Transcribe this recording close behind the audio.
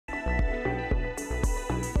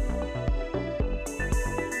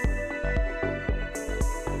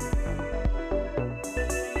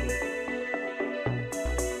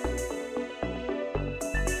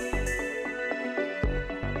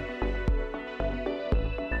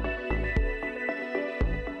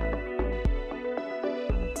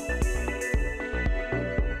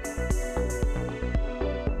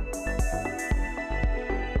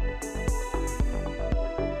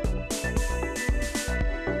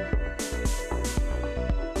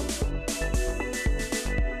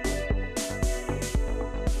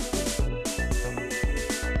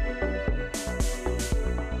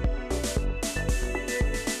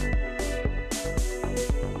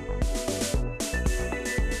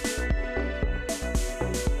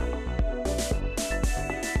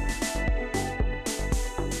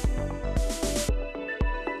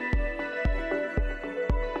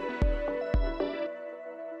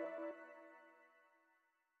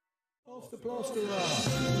Off the plasterer.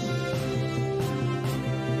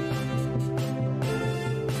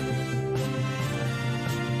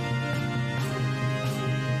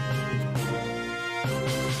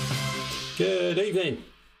 Good evening.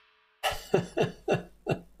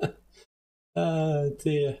 Oh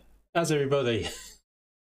dear. How's everybody?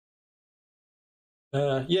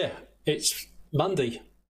 Yeah, it's Monday.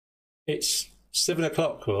 It's 7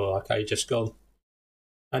 o'clock. Oh, okay, just gone.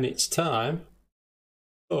 And it's time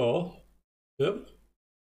for... Yep.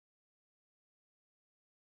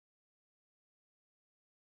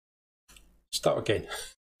 Start again.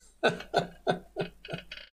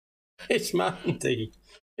 It's Monday.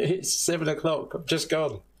 It's 7 o'clock. I've just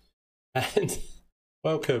gone. And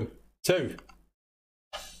welcome to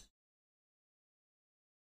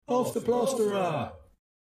Off the Plasterer.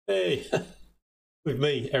 Hey, with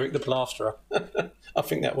me, Eric the Plasterer. I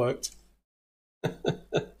think that worked.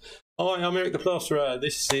 Hi, I'm Eric the Plasterer.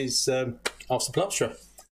 This is Ask the Plasterer,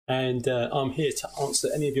 and I'm here to answer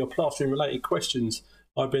any of your plastering related questions.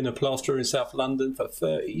 I've been a plasterer in South London for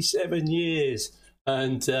 37 years,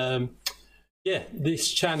 and yeah,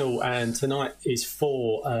 this channel and tonight is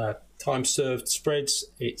for time served spreads.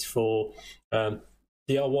 It's for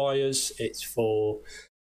DIYers. It's for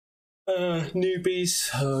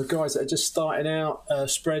newbies, guys that are just starting out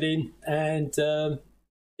spreading, and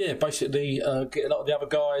yeah, basically get a lot of the other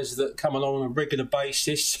guys that come along on a regular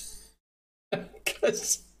basis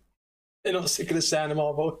because they're not sick of the sound of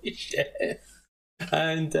my voice. Yeah.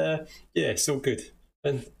 And yeah, it's all good.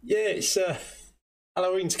 And yeah, it's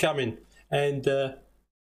Halloween's coming, and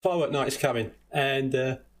firework night is coming,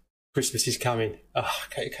 and Christmas is coming. Oh,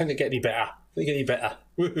 can it get any better? Can it get any better?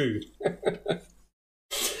 Woohoo!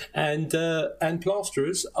 And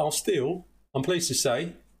plasterers are still, I'm pleased to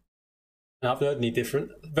say, and I haven't heard any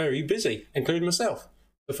different, very busy, including myself.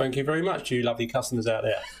 So thank you very much, you lovely customers out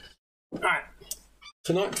there. Right,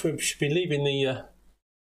 tonight we should be leaving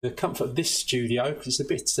the comfort of this studio because it's a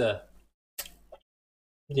bit,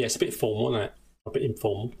 yeah, it's a bit formal, isn't it? A bit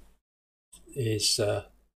informal. Is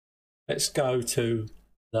let's go to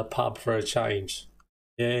the pub for a change.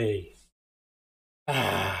 Yay!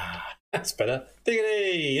 Ah, that's better.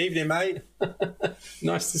 Diggity! Evening, mate.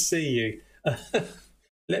 Nice to see you.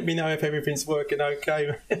 Let me know if everything's working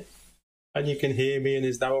okay, and you can hear me and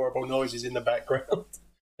there's no horrible noises in the background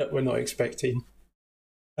that we're not expecting.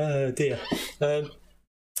 Oh dear.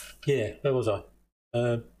 Yeah, where was I?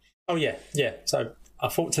 Oh yeah. So I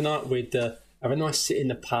thought tonight we'd have a nice sit in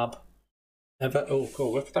the pub. Oh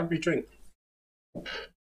cool, let's have a drink.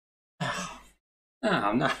 Oh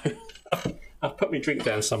no. I've put my drink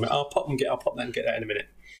down somewhere. I'll pop that and get that in a minute.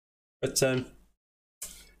 But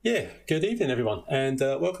yeah, good evening everyone, and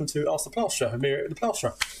welcome to Ask the Plasterer. I'm here at the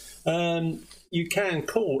Plasterer. You can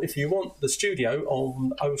call if you want the studio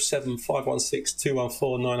on 07516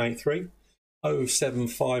 214 983.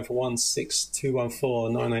 07516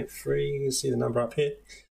 214 983. You can see the number up here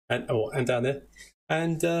and down there.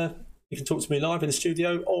 And you can talk to me live in the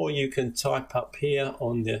studio, or you can type up here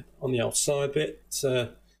on the old side bit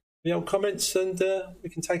the old comments, and we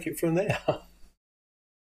can take it from there.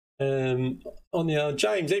 On the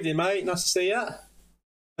James, evening mate, nice to see you.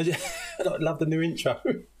 I love the new intro.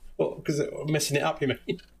 What, because I'm messing it up, you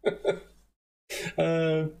mean?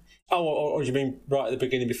 Or do you mean right at the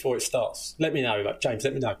beginning before it starts? Let me know, James,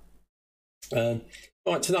 let me know.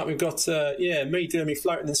 Right, tonight we've got yeah, me doing me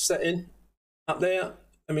floating and setting up there,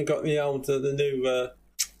 and we've got the old the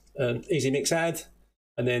new Easy Mix ad,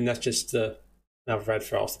 and then that's just another ad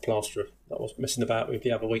for Ask the Plasterer that I was messing about with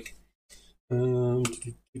the other week. And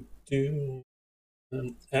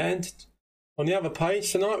on the other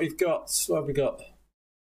page tonight we've got what have we got?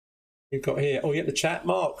 We've got here. Oh, you get the chat,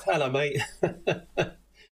 Mark. Hello, mate.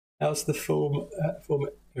 How's the form,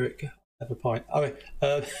 Eric? Have a pint. Oh,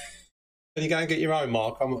 can you go and get your own,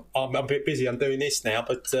 Mark? I'm a bit busy. I'm doing this now,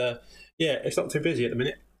 but yeah, it's not too busy at the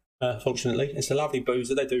minute. Fortunately, it's a lovely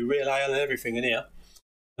boozer. They do real ale and everything in here.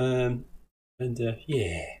 And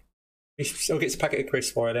yeah, I'll get a packet of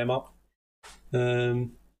crisps for you there, Mark.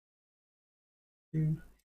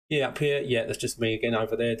 Yeah, up here, yeah, that's just me again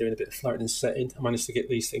over there doing a bit of floating and setting. I managed to get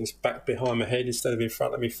these things back behind my head instead of in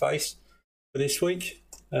front of my face for this week.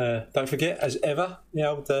 Don't forget, as ever, you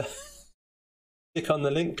know, click on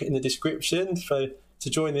the link in the description to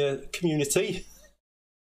join the community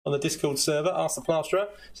on the Discord server, Ask the Plasterer,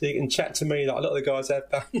 so you can chat to me like a lot of the guys have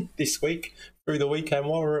done this week through the weekend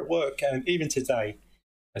while we're at work, and even today.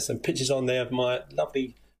 There's some pictures on there of my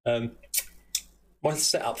lovely my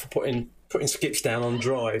setup for putting skips down on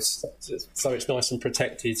drives, so it's nice and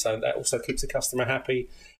protected. So that also keeps the customer happy.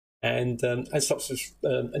 and stops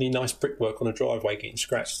any nice brickwork on a driveway getting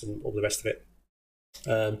scratched and all the rest of it.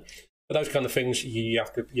 But those kind of things you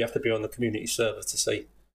have to be on the community server to see.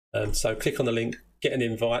 So click on the link, get an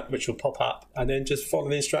invite, which will pop up, and then just follow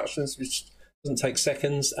the instructions, which doesn't take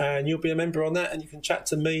seconds, and you'll be a member on that, and you can chat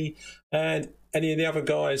to me and any of the other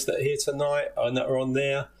guys that are here tonight and that are on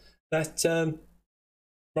there. That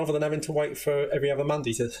rather than having to wait for every other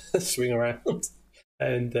Monday to swing around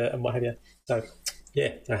and what have you. So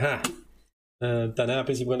yeah, don't know how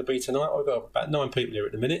busy we're going to be tonight. I've got about 9 people here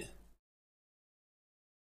at the minute.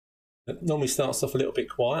 It normally starts off a little bit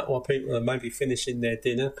quiet while people are maybe finishing their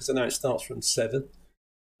dinner, because I know it starts from 7.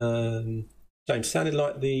 James, sounded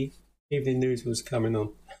like the evening news was coming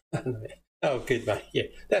on. Oh, good, mate. Yeah,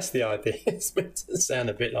 that's the idea. It's meant to sound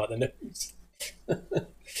a bit like the news.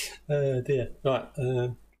 Dear. Right.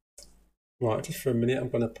 Right, just for a minute, I'm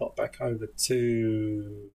going to pop back over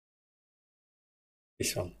to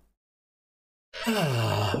this one.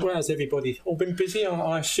 Well, how's everybody? All been busy,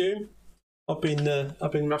 I assume? I've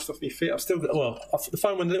been rushed off my feet. I've still got, the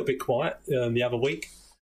phone went a little bit quiet the other week,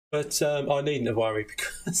 but I needn't have worried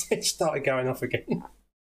because it started going off again.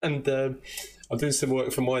 And I'm doing some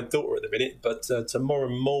work for my daughter at the minute, but tomorrow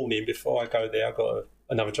morning before I go there, I've got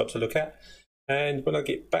another job to look at. And when I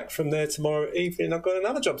get back from there tomorrow evening, I've got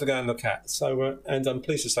another job to go and look at. So, and I'm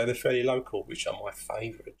pleased to say they're fairly local, which are my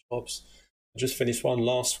favourite jobs. I just finished one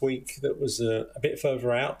last week that was a bit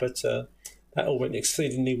further out, but that all went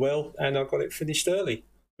exceedingly well, and I got it finished early,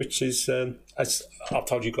 which is, as I've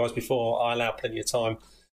told you guys before, I allow plenty of time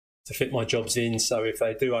to fit my jobs in. So if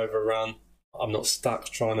they do overrun, I'm not stuck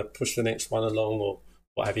trying to push the next one along or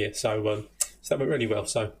what have you. So, so that went really well.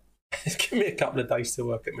 So give me a couple of days to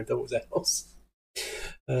work at my daughter's house.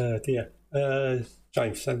 Dear.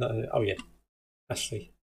 James, oh yeah,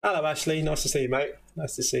 Ashley. Hello, Ashley. Nice to see you, mate.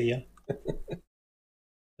 Nice to see you.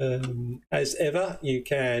 As ever, you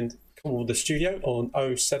can call the studio on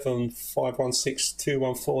 07516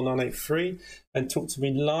 214 983 and talk to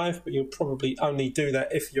me live, but you'll probably only do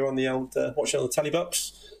that if you're on the old watching on the telly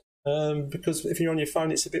box, because if you're on your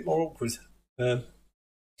phone it's a bit more awkward.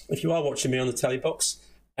 If you are watching me on the telly box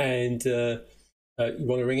and you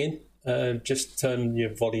want to ring in, just turn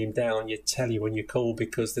your volume down on your telly when you call,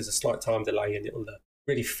 because there's a slight time delay and it'll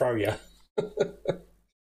really throw you.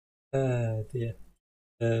 Dear.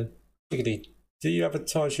 Do you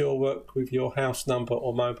advertise your work with your house number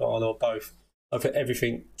or mobile or both? For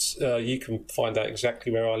everything, you can find out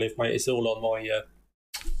exactly where I live, mate. It's all on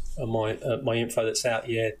my info that's out.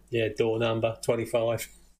 Yeah, door number 25.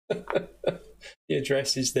 The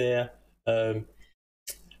address is there.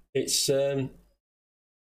 It's got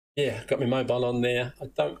my mobile on there. I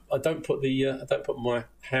don't put my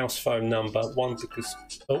house phone number, one because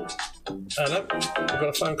hello, I've got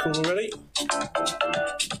a phone call already.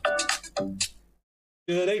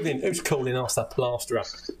 Good evening. Who's calling us, that plasterer?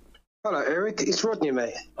 Hello, Eric. It's Rodney,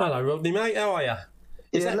 mate. Hello, Rodney, mate. How are you?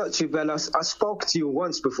 Not too bad. I spoke to you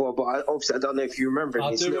once before, but I don't know if you remember me.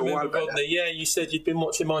 I do remember, Rodney. Yeah, you said you'd been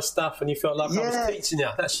watching my stuff and you felt like I was teaching you.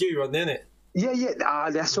 That's you, Rodney, isn't it? Yeah.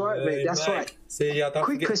 That's right, mate. That's right. See, I don't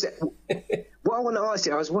Quick, because what I want to ask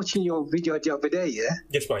you, I was watching your video the other day, yeah?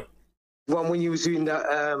 Yes, mate. One when you was doing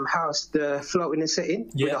the house, the floating and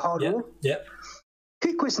setting with the hard wall? Yeah.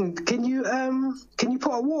 Quick question, can you put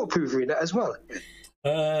a waterproofer in that as well?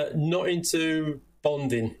 Not into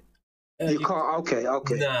bonding. You can't? Okay.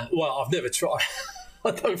 Nah, well, I've never tried. I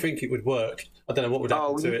don't think it would work. I don't know what would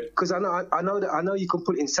happen to it. Because I know you can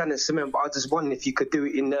put it in sand and cement, but I just wondering if you could do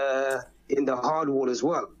it in the hard wall as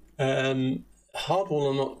well. Hard wall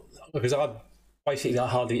or not, because I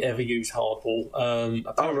hardly ever use hard wall.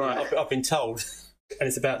 I've been told, and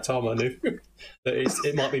it's about time I knew, that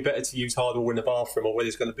it might be better to use hard wall in the bathroom or where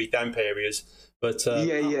there's going to be damp areas. But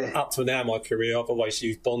up to now in my career, I've always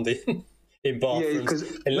used bonding in bathrooms,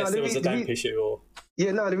 unless there was a damp issue. Or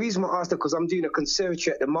the reason I asked that, because I'm doing a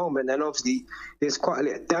conservatory at the moment, and obviously there's quite a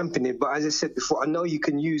lot of damp in it. But as I said before, I know you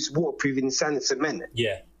can use waterproofing sand and cement.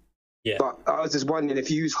 Yeah. But I was just wondering, if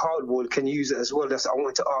you use hardwood, can you use it as well? That's what I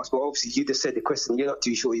wanted to ask. But obviously, you just said the question. You're not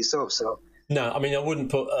too sure yourself, so. No, I mean, I wouldn't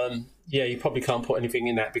put. You probably can't put anything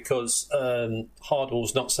in that, because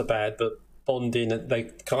hardwood's not so bad, but bonding, they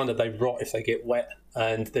rot if they get wet,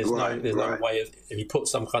 and there's no way of, if you put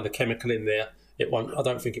some kind of chemical in there, it won't. I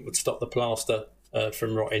don't think it would stop the plaster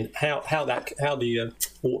from rotting. How the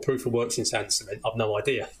waterproofer works in sand and cement, I've no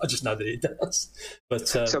idea. I just know that it does.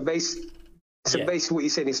 But basically what you're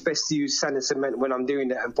saying is best to use sand and cement when I'm doing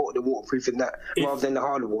that and put the waterproof in that rather than the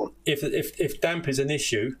harder one. If damp is an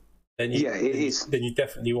issue, then it is. Then you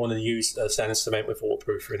definitely want to use sand and cement with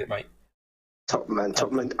waterproofer in it, mate. Top man.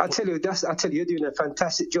 I tell you, you're doing a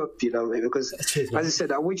fantastic job, you know, mate, because as I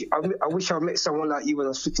said, I wish I met someone like you when I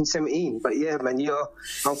was 15, 17. But yeah, man,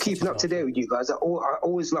 I'm keeping up to date with you guys. I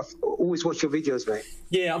always watch your videos, mate.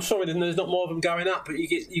 Yeah, I'm sorry there's not more of them going up, but you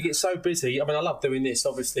get so busy. I mean, I love doing this,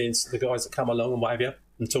 obviously, and the guys that come along and whatever,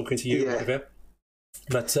 and talking to you, whatever.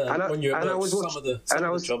 But when you're at work,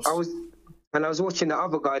 I was watching the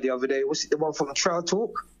other guy the other day. Was it the one from Trail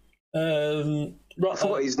Talk? I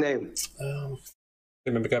forgot his name.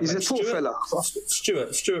 Remember He's a tall fella.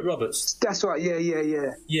 Stuart Roberts. That's right.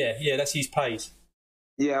 Yeah. That's his page.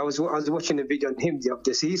 Yeah, I was watching the video on him the other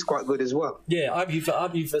day. So he's quite good as well. Yeah, have you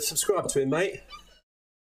subscribed to him, mate?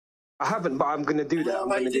 I haven't, but I'm going to do that. Oh,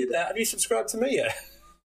 mate, you did that. Have you subscribed to me yet?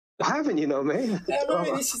 I haven't, you know, mate. Yeah,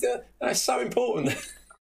 mate, that's so important.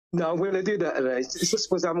 No, I'm going to do that, mate. It's just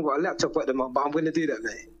because I haven't got a laptop at the moment, but I'm going to do that,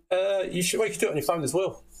 mate. You could do it on your phone as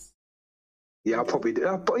well. Yeah, I'll probably do.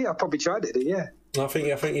 I probably tried it. Yeah. I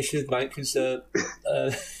think you should, mate, because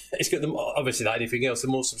it's got obviously like anything else. The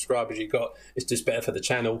more subscribers you've got, it's just better for the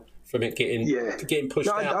channel from it getting pushed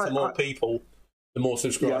out to more people. The more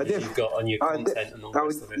subscribers you've got on your content and all the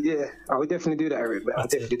rest of it. Yeah, I would definitely do that, Eric. I'll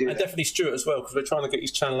definitely do that. And definitely Stuart as well, because we're trying to get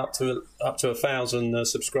his channel up to 1,000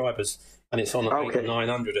 subscribers, and it's on at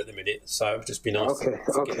 900 at the minute. So it'd just be nice to get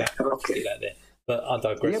that there. But I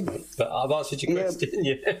digress. Yeah, but I've answered your question.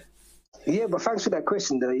 Yeah. Yeah, but thanks for that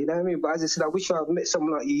question, though. You know what I mean? But as I said, I wish I'd met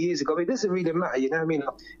someone like you years ago. It doesn't really matter, you know what I mean?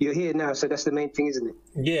 You're here now, so that's the main thing, isn't it?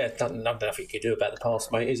 Yeah, nothing you can do about the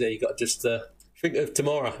past, mate, is there? You've got to just think of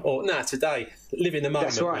tomorrow, or today. Live in the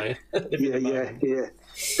moment, that's right. Mate. Yeah.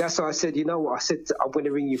 That's why I said, you know what? I said I'm going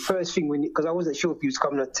to ring you first thing because I wasn't sure if you was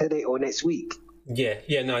coming on today or next week. Yeah.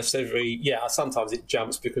 No, it's sometimes it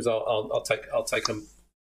jumps because I'll take a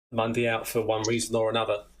Monday out for one reason or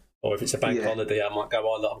another. Or if it's a bank holiday, I might go,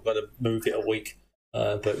 I'm going to move it a week.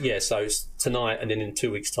 But yeah, so it's tonight and then in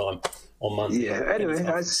 2 weeks' time on Monday. Yeah, anyway, as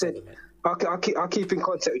I said, I'll keep in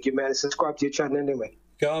contact with you, man, and subscribe to your channel anyway.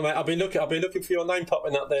 Go on, mate. I've been looking for your name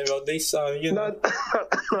popping up there, Rodney, so, you know.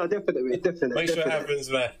 No, definitely. Make sure it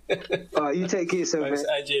happens, man. All right, you take care, sir, mate.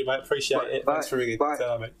 And you, mate. Appreciate it. Bye. Thanks for ringing.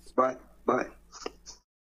 Bye. Mate. Bye.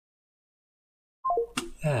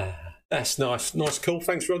 That's nice. Nice call.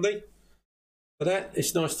 Thanks, Rodney. For that,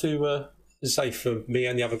 it's nice to say for me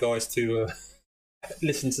and the other guys to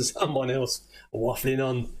listen to someone else waffling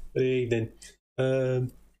on for the evening.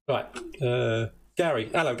 Right, Gary.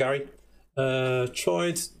 Hello, Gary.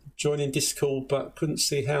 Tried joining Discord but couldn't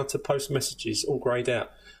see how to post messages. All greyed out.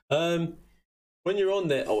 When you're on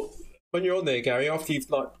there, Gary, after you've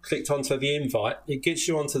clicked onto the invite, it gets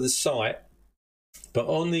you onto the site, but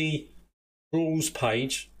on the rules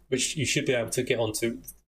page, which you should be able to get onto.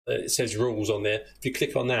 It says rules on there. If you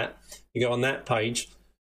click on that, you go on that page.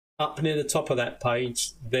 Up near the top of that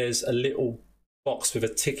page, there's a little box with a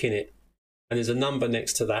tick in it. And there's a number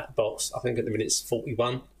next to that box. I think at the minute it's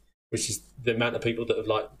 41, which is the amount of people that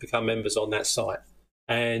have become members on that site.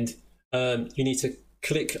 And you need to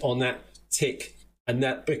click on that tick, and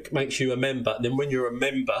that makes you a member. And then when you're a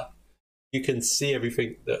member, you can see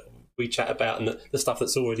everything that we chat about and the stuff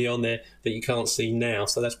that's already on there that you can't see now.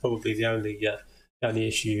 So that's probably the only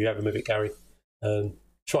issue you're having with it, Gary.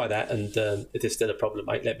 Try that, and if there's still a problem,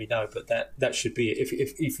 mate, let me know. But that should be it.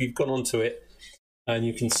 If you've gone onto it and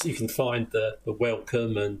you can find the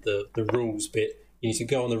welcome and the rules bit, you need to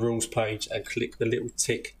go on the rules page and click the little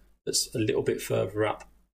tick that's a little bit further up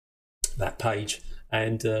that page,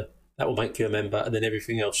 and that will make you a member, and then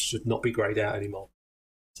everything else should not be greyed out anymore.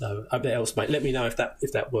 So everything else, mate, let me know if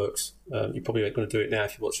that works. You probably ain't going to do it now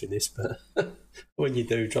if you're watching this, but when you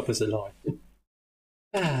do, drop us a line.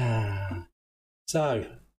 So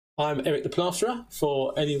I'm Eric the Plasterer.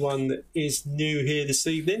 For anyone that is new here this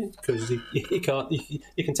evening, because you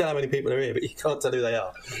can tell how many people are here, but you can't tell who they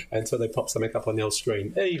are until they pop something up on the old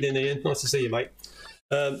screen. Evening, Ian. Nice to see you, mate.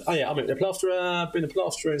 I'm Eric the Plasterer. I've been a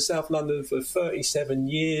plasterer in South London for 37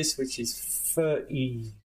 years, which is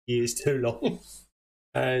 30 years too long,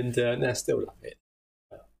 and I still love it.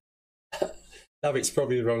 Love it's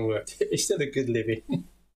probably the wrong word. It's still a good living.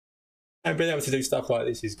 And being able to do stuff like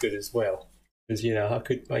this is good as well, because I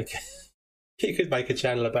could make a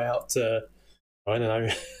channel about I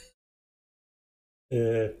don't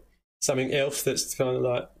know something else that's kind of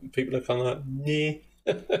like people are kind of like yeah,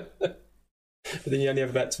 but then you only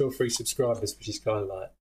have about 2 or 3 subscribers, which is kind of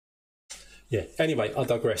like yeah. Anyway, I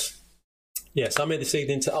digress. Yes, I'm here this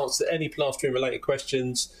evening to answer any plastering related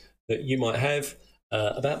questions that you might have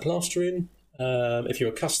about plastering. If you're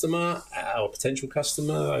a customer or a potential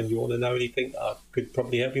customer and you want to know anything I could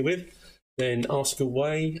probably help you with, then ask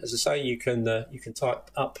away. As I say, you can type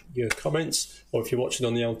up your comments, or if you're watching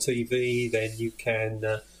on the old TV, then you can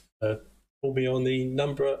call me on the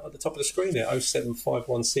number at the top of the screen there,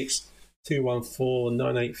 07516 214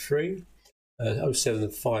 983.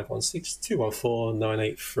 07516 214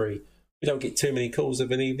 983. We don't get too many calls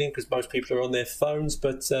of an evening because most people are on their phones,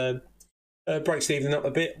 but breaks the evening up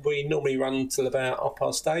a bit. We normally run until about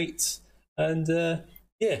 8:30, and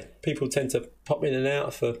yeah, people tend to pop in and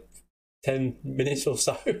out for 10 minutes or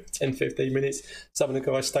so, 10, 15 minutes. Some of the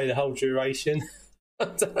guys stay the whole duration. I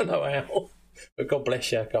don't know how, but God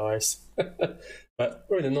bless you guys. But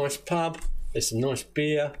we're in a nice pub. There's some nice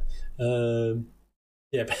beer.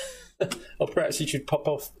 Yeah, or perhaps you should pop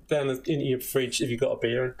off down into your fridge if you've got a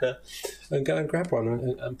beer and go and grab one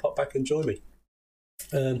and pop back and join me.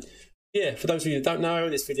 Yeah, for those of you that don't know,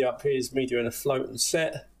 this video up here is me doing a float and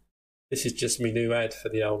set. This is just my new ad for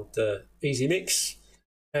the old Easy Mix.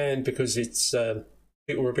 And because it's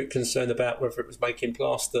people were a bit concerned about whether it was making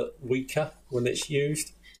plaster weaker when it's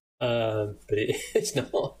used, but it's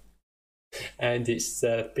not. And it's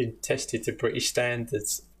been tested to British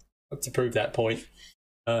standards to prove that point.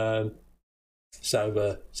 So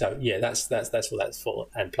yeah, that's what that's for.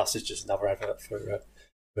 And plus, it's just another advert for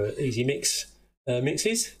Easy Mix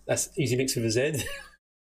mixes. That's Easy Mix with a Z.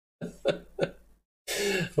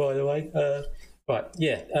 By the way, right,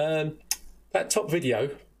 yeah. That top video,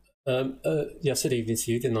 yeah, I said evening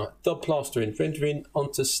to you, didn't I? Dob plastering, rendering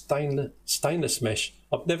onto stainless mesh.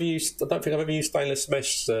 I don't think I've ever used stainless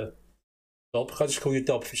mesh, Dob. I just call you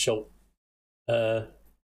Dob for short. Yeah,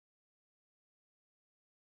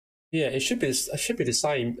 it should be the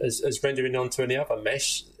same as rendering onto any other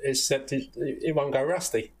mesh, except it won't go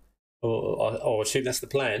rusty. Or I assume that's the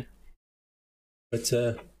plan. But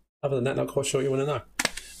other than that, not quite sure what you want to know.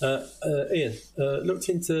 Ian, looked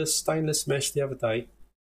into stainless mesh the other day.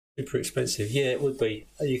 Super expensive. Yeah, it would be.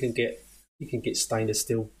 You can get stainless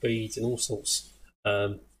steel beads and all sorts.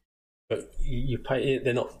 But you pay.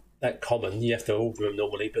 They're not that common. You have to order them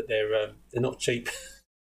normally, but they're not cheap.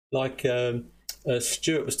 Like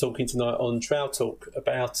Stuart was talking tonight on Trowel Talk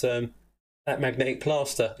about that magnetic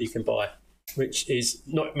plaster you can buy, which is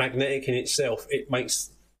not magnetic in itself. It makes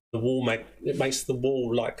the wall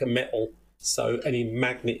like a metal. So any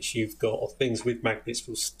magnets you've got or things with magnets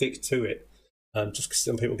will stick to it. Just because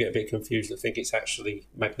some people get a bit confused and think it's actually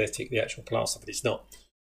magnetic, the actual plaster, but it's not.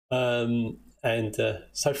 And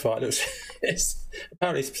so far it looks it's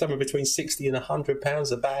apparently somewhere between £60 and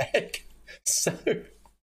 £100 a bag. So,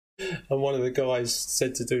 and one of the guys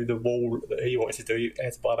said to do the wall that he wanted to do, you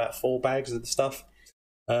had to buy about 4 bags of the stuff.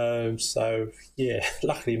 So yeah,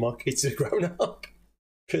 luckily my kids have grown up.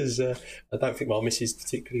 Because I don't think my missus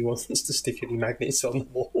particularly wants to stick any magnets on the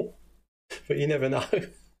wall. But you never know.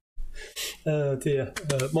 Oh dear.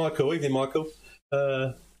 Michael, evening Michael.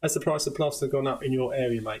 Has the price of plaster gone up in your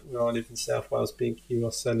area, mate? Where I live in South Wales, B&Q,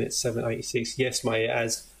 I'm selling it $7.86. Yes, mate, it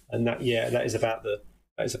has. And that is about the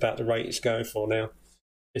rate it's going for now.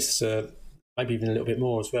 It's maybe even a little bit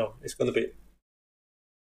more as well. It's gone a bit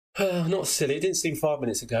not silly. It didn't seem 5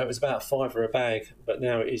 minutes ago. It was about £5 a bag, but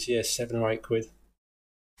now it is, yeah, £7 or £8.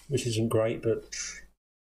 Which isn't great, but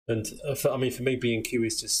I mean, for me, B&Q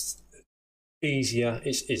is just easier.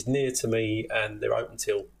 It's near to me, and they're open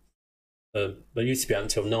till they used to be open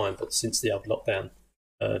until 9, but since the old lockdown,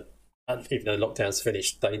 and even though lockdown's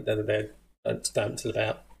finished, they're down until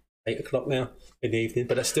about 8 o'clock now in the evening.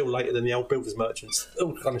 But they're still later than the old builders merchants. They're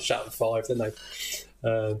all kind of shut at 5, don't they?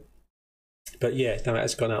 But yeah, no, it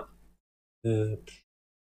has gone up.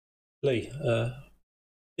 Lee.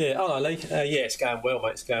 Yeah, hello Lee. Yeah, it's going well,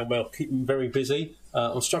 mate. It's going well. Keeping very busy.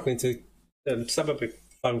 I'm struggling to some of the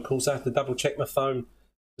phone calls. I have to double check my phone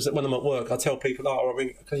because when I'm at work, I tell people, "Oh, I'll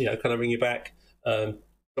ring. Can I ring you back?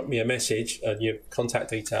 Drop me a message and your contact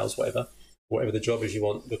details, whatever the job is you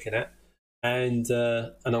want looking at, and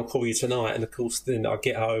I'll call you tonight." And of course, then I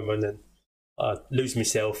get home and then I lose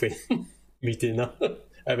myself in me dinner,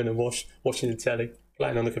 having a watching the telly,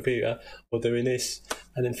 playing on the computer, or doing this.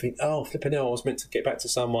 And then think, oh, flipping hell, I was meant to get back to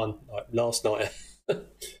someone like last night,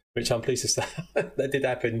 which I'm pleased to say that did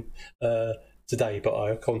happen today, but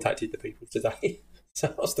I contacted the people today.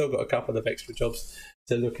 So I've still got a couple of extra jobs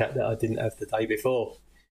to look at that I didn't have the day before.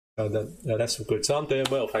 So that's all good. So I'm doing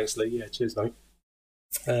well, thanks, Lee. Yeah, cheers, mate.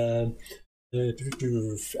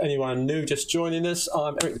 Anyone new just joining us,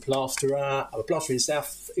 I'm Eric the Plasterer. I'm a plasterer in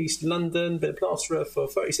South East London, been a plasterer for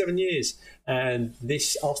 37 years, and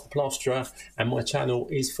this Ask the Plasterer and my channel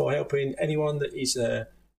is for helping anyone that is a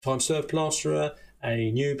time-served plasterer,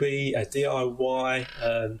 a newbie, a DIY.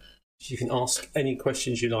 You can ask any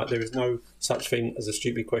questions you like. There is no such thing as a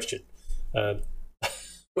stupid question.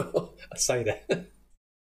 Well, I say that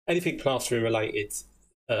anything plastering related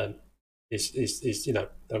is, you know,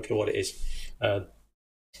 don't care what it is.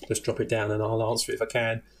 Just drop it down and I'll answer it if I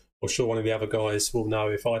can. Or sure, one of the other guys will know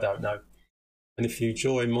if I don't know. And if you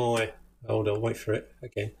join my, hold on, wait for it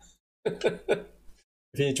again.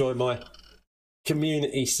 If you join my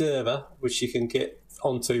community server, which you can get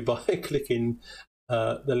onto by clicking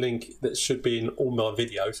the link that should be in all my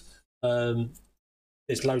videos,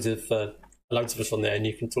 there's loads of us on there, and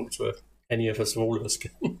you can talk to any of us or all of us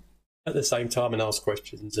at the same time and ask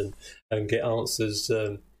questions and get answers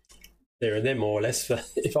there and then, more or less.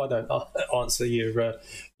 If I don't answer your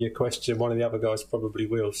question, one of the other guys probably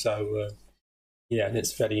will. So yeah, and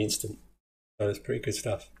it's fairly instant. So it's pretty good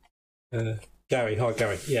stuff. Gary, hi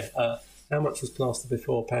Gary. Yeah, how much was plaster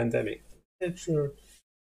before pandemic? Sure.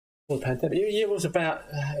 Well, pandemic. It was about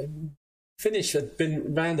finish had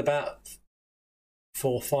been round about £4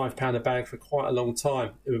 or £5 a bag for quite a long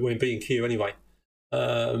time. When B&Q anyway,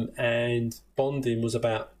 and bonding was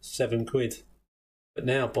about £7, but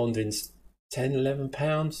now bonding's £10,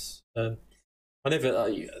 £11.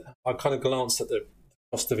 I kind of glanced at the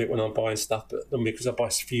cost of it when I'm buying stuff, but because I buy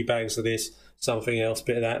a few bags of this, something else,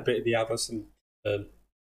 bit of that, bit of the other, some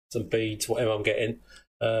beads, whatever I'm getting.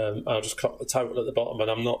 I'll just clock the total at the bottom, and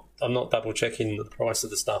I'm not double checking the price of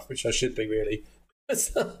the stuff, which I should be really. I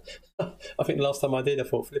think the last time I did, I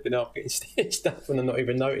thought flipping out getting stitched up and I'm not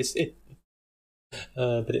even noticing.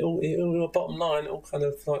 But it all bottom line, it all kind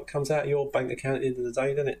of like comes out of your bank account at the end of the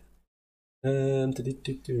day, doesn't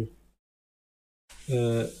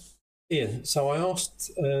it? Ian, so I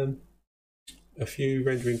asked a few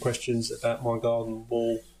rendering questions about my garden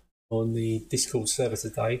wall on the Discord server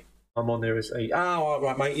today. I'm on there as E. Oh, all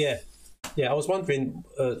right, mate. Yeah. I was wondering.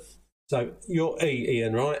 So you're E,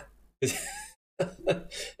 Ian, right?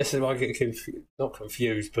 This is why I get not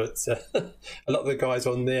confused, but a lot of the guys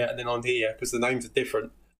on there and then on here, because the names are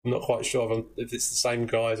different. I'm not quite sure if it's the same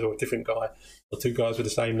guys or a different guy, or two guys with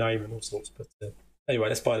the same name and all sorts. But anyway,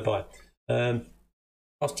 that's by the by.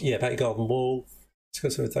 About your garden wall.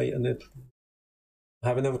 Discuss the date, and then I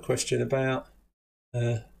have another question about.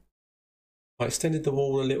 I extended the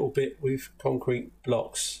wall a little bit with concrete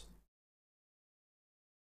blocks.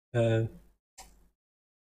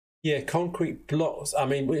 Yeah, concrete blocks. I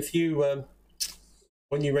mean, if you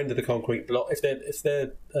when you render the concrete block, if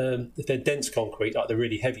they're dense concrete, like the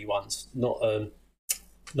really heavy ones, not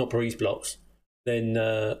breeze blocks, then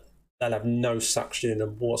they'll have no suction in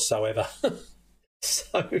them whatsoever.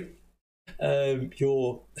 So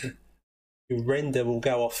your render will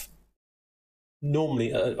go off.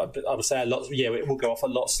 Normally, I would say a lot. Yeah, it will go off a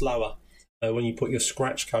lot slower when you put your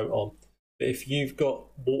scratch coat on. But if you've got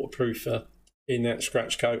waterproofer in that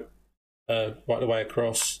scratch coat right the way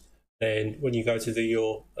across, then when you go to do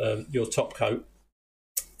your top coat,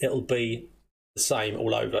 it'll be the same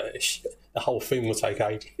all over. The whole thing will take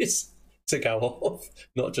ages to go off,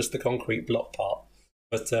 not just the concrete block part.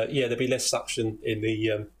 But yeah, there'll be less suction in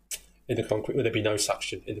the concrete. Well, there'll be no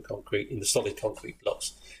suction in the solid concrete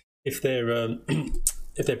blocks. If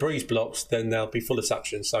they're breeze blocks, then they'll be full of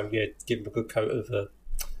suction. So yeah, give them a good coat of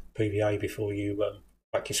PVA before you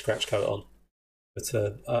whack your scratch coat on. But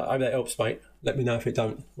I hope that helps, mate. Let me know if it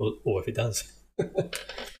don't, or if it does.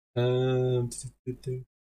 Where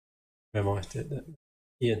am I?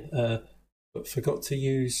 Ian, but forgot to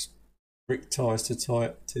use brick ties to tie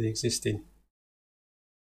it to the existing.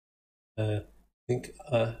 I think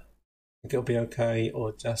it'll be okay,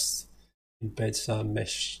 or just embed some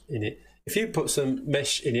mesh in it. If you put some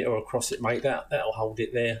mesh in it or across it, mate, that'll hold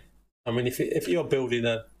it there. I mean, if you're building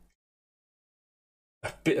a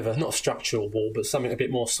bit of a, not a structural wall, but something a bit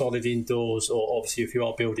more solid indoors, or obviously if you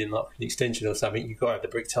are building like an extension or something, you've got to have the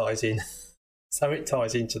brick ties in, so it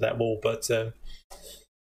ties into that wall. But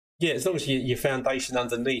yeah, as long as your foundation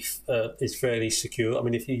underneath is fairly secure. I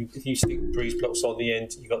mean, if you stick breeze blocks on the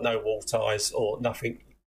end, you've got no wall ties or nothing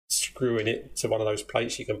screwing it to one of those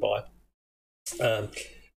plates you can buy.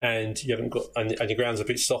 And you haven't got, and your ground's a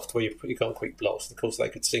bit soft where you put your concrete blocks. Of course, they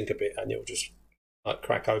could sink a bit, and it'll just like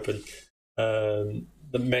crack open.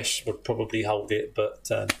 The mesh would probably hold it, but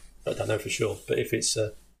I don't know for sure. But if it's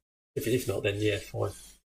if not, then yeah, fine.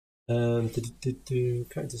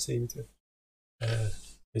 Cutting to seam to.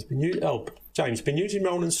 It's been James, been using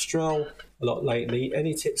roll and stroll a lot lately.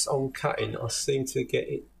 Any tips on cutting? I seem to get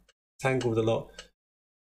it tangled a lot.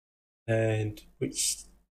 And which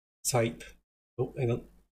tape? Oh, hang on.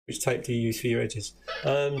 Which tape do you use for your edges?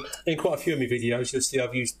 In quite a few of my videos, you'll see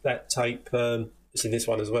I've used that tape. It's in this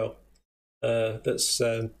one as well. That's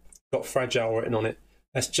got fragile written on it.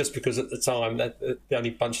 That's just because at the time the only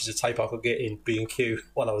bunches of tape I could get in B&Q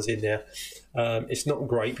while I was in there. It's not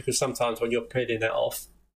great because sometimes when you're peeling that off,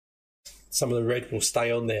 some of the red will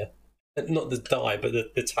stay on there. Not the dye, but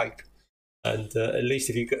the tape. And at least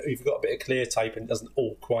if you've got a bit of clear tape and it doesn't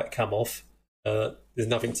all quite come off, there's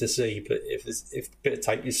nothing to see. But if a bit of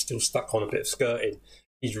tape is still stuck on a bit of skirting,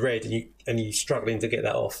 is red and you're struggling to get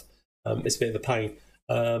that off, it's a bit of a pain.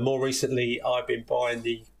 More recently, I've been buying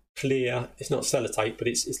the clear. It's not sellotape, but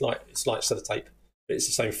it's like sellotape, but it's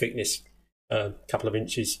the same thickness, couple of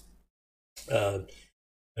inches. And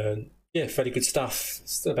yeah, fairly good stuff.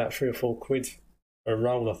 It's still about £3 or £4 a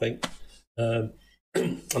roll, I think. And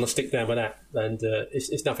I'll stick down with that. And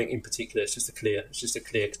it's nothing in particular. It's just a clear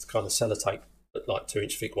kind of sellotape, but like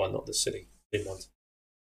 2-inch thick one, not the silly thin ones,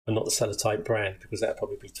 and not the sellotape brand because that'd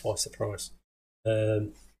probably be twice the price.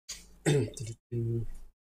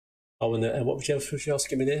 Oh, and what was you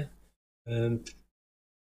asking me there?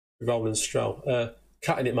 Roland Stroll.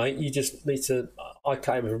 Cutting it, mate. You just need to. I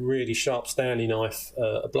cut it with a really sharp Stanley knife,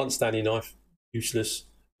 a blunt Stanley knife, useless,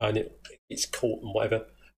 and it's caught and whatever.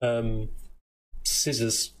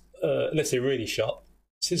 Scissors, unless they're really sharp,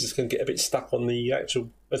 scissors can get a bit stuck on the actual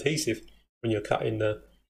adhesive when you're cutting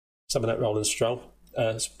some of that Roland Stroll.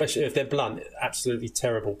 Especially if they're blunt, absolutely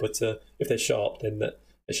terrible. But if they're sharp, then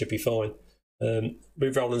it should be fine.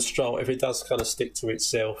 With Roland Stroll, if it does kind of stick to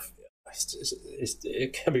itself,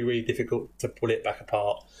 it can be really difficult to pull it back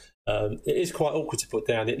apart. It is quite awkward to put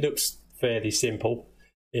down. It looks fairly simple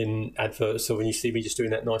in adverts, so when you see me just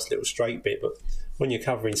doing that nice little straight bit, but when you're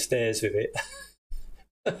covering stairs with it,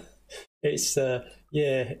 it's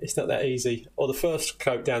not that easy. Or the first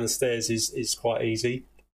coat down the stairs is quite easy,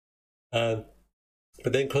 but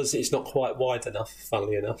then because it's not quite wide enough,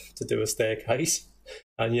 funnily enough, to do a staircase,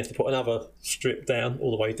 and you have to put another strip down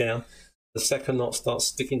all the way down. The second lot starts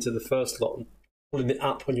sticking to the first lot and pulling it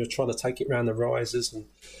up when you're trying to take it around the risers. And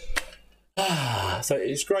so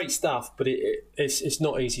it's great stuff, but it's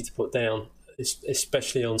not easy to put down,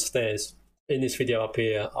 especially on stairs. In this video up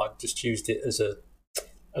here, I just used it as a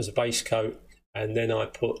base coat, and then I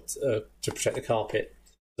put to protect the carpet.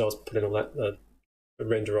 So I was putting all that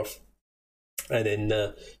render off, and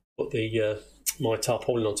then put the my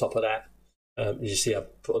tarpaulin on top of that. As you see, I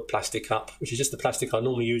put a plastic up, which is just the plastic I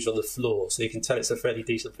normally use on the floor, so you can tell it's a fairly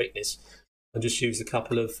decent thickness. And just use a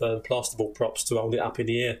couple of plasterboard props to hold it up in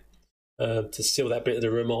the air to seal that bit of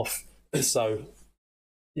the room off. So,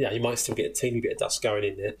 yeah, you might still get a teeny bit of dust going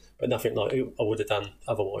in there, but nothing like I would have done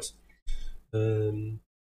otherwise. Where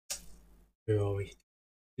are we?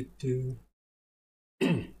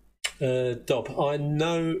 Dob, I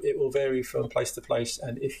know it will vary from place to place,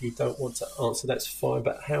 and if you don't want to answer, that's fine,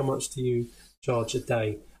 but how much do you charge a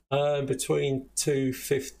day? Between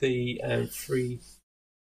 £250 and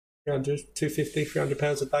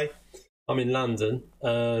 £300 a day. I'm in London,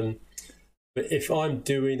 but if I'm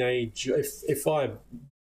doing if I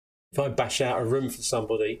bash out a room for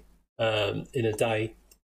somebody in a day,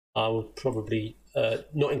 I will probably,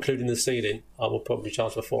 not including the ceiling, I will probably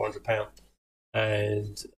charge for £400,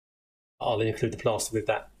 and I'll include the plaster with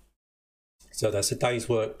that. So that's a day's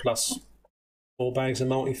work plus 4 bags of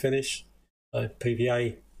multi-finish,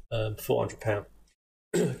 PVA, £400,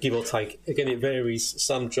 give or take. Again, it varies.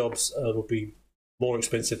 Some jobs will be more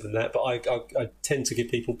expensive than that, but I tend to give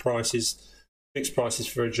people fixed prices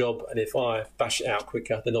for a job, and if I bash it out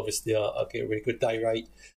quicker, then obviously I'll get a really good day rate.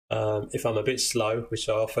 If I'm a bit slow, which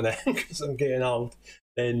I often am because I'm getting old,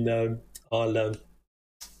 then I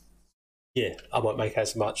won't make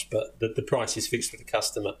as much, but the price is fixed for the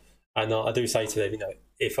customer. And I do say to them,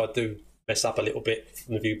 if I do mess up a little bit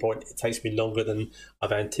from the viewpoint, it takes me longer than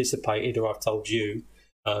I've anticipated or I've told you,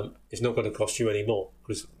 it's not going to cost you any more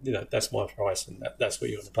because, that's my price and that's what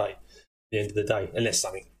you're going to pay at the end of the day, unless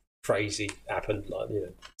something crazy happened, like,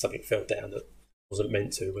 something fell down that wasn't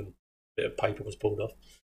meant to and a bit of paper was pulled off.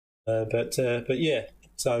 But yeah,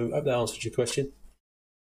 so I hope that answered your question.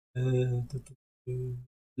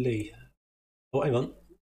 Lee. Oh, hang on.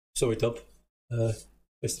 Sorry, Dob.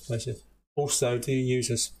 It's the pleasure. Also, do you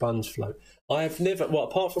use a sponge float? I have never,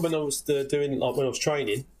 apart from when I was when I was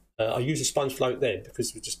training, I used a sponge float then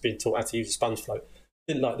because we've just been taught how to use a sponge float.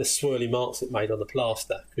 Didn't like the swirly marks it made on the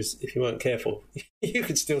plaster because if you weren't careful, you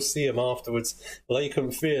could still see them afterwards. Although you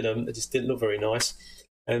couldn't feel them, they just didn't look very nice.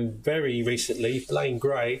 And very recently, Blaine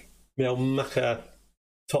Gray, Mel Mucker,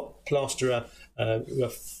 top plasterer, who I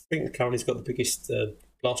think currently has got the biggest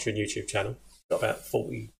plastering YouTube channel. Got about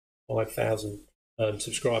 45,000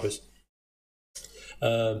 subscribers.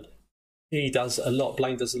 He does a lot.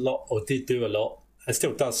 Blaine does a lot, or did do a lot, and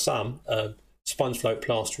still does some sponge float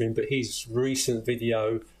plastering. But his recent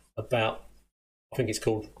video about I think it's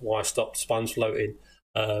called Why I Stopped Sponge Floating.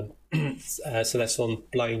 So that's on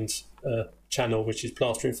Blaine's channel, which is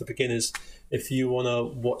Plastering for Beginners. If you want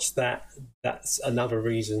to watch that, that's another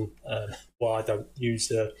reason why I don't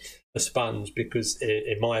use a sponge, because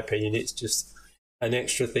in my opinion it's just an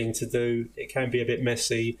extra thing to do. It can be a bit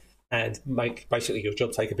messy and make basically your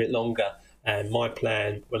job take a bit longer. And my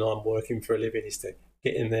plan when I'm working for a living is to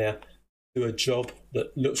get in there, do a job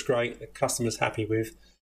that looks great, the customer's happy with,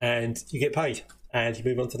 and you get paid and you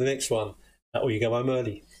move on to the next one, or you go home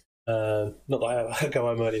early. Not that I go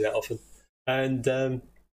home early that often. And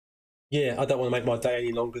yeah, I don't want to make my day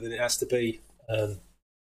any longer than it has to be, for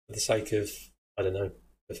the sake of, I don't know,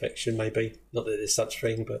 perfection maybe. Not that there's such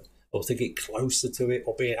thing, but or to get closer to it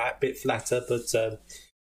or be a bit flatter. But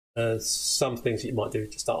some things that you might do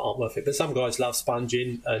just aren't worth it. But some guys love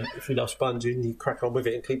sponging, and if you love sponging, you crack on with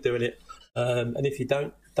it and keep doing it. And if you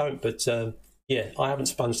don't. But yeah, I haven't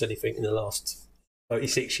sponged anything in the last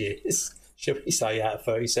 36 years, shall we say, out of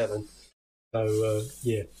 37. So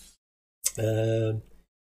yeah.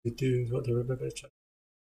 What do I remember?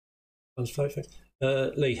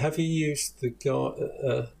 Lee, have you used the guy?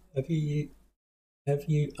 Have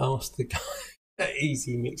you asked the guy at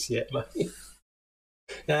Easy Mix yet, mate?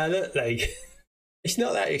 Now look, Lee, it's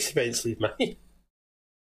not that expensive, mate.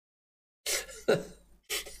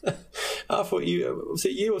 I thought was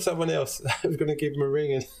it you or someone else that was going to give him a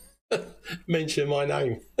ring and mention my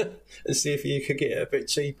name and see if you could get it a bit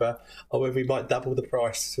cheaper, or whether he might double the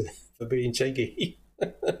price for being cheeky.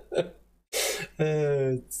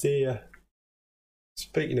 Oh dear.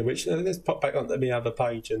 Speaking of which, let's pop back onto my other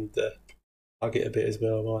page and I'll get a bit as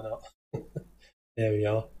well. Why not? There we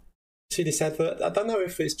are. See this advert? I don't know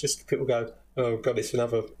if it's just people go, oh god, it's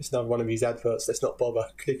another one of these adverts. Let's not bother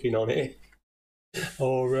clicking on it,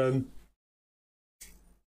 or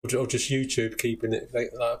just YouTube keeping it,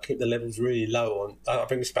 keep the levels really low on. I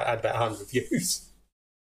think it's had about 100 views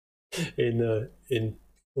in 2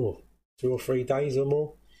 or 3 days or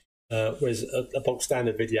more. Whereas a bog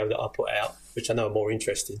standard video that I put out, which I know are more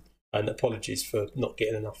interesting, and apologies for not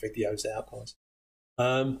getting enough videos out, guys,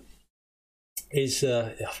 I've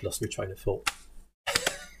lost my train of thought.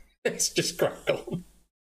 Let's just crack on.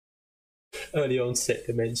 Early onset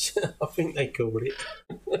dementia, I think they call it.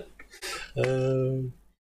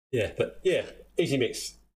 Yeah, but yeah, Easy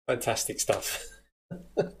Mix, fantastic stuff.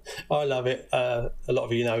 I love it. A lot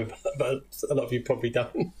of you know, but a lot of you probably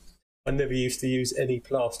don't. I never used to use any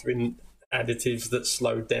plastering additives that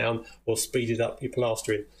slowed down or speeded up your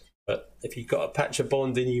plastering. But if you've got a patch of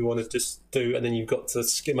bonding you want to just do, and then you've got to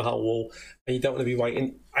skim a whole wall, and you don't want to be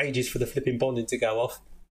waiting ages for the flipping bonding to go off,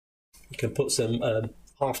 you can put some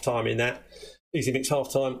half time in that. Easy Mix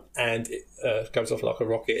half time, and it goes off like a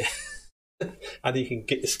rocket. And you can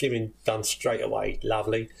get the skimming done straight away.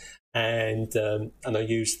 Lovely. And I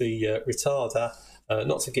use the retarder,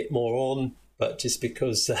 not to get more on, but just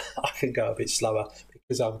because I can go a bit slower,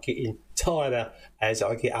 because I'm getting tireder as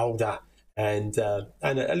I get older, and a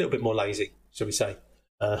little bit more lazy, shall we say.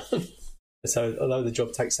 So although the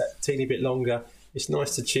job takes that teeny bit longer, it's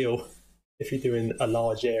nice to chill if you're doing a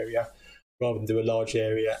large area, rather than do a large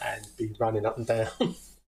area and be running up and down.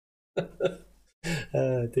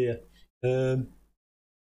 Oh dear. Yeah,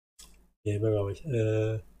 where are we?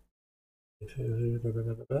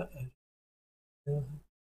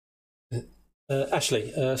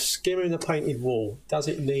 Ashley, skimming a painted wall, does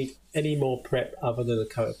it need any more prep other than a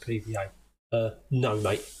coat of PVA? No,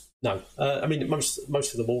 mate. No. I mean, most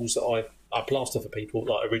of the walls that I plaster for people,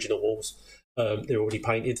 like original walls, they're already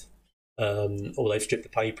painted, or they've stripped the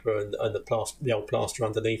paper and the old plaster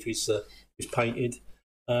underneath is painted.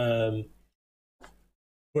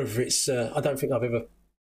 Whether it's, I don't think I've ever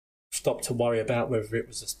stopped to worry about whether it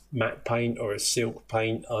was a matte paint or a silk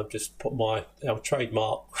paint. I've just put my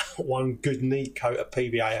trademark one good neat coat of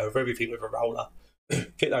PVA over everything with a roller.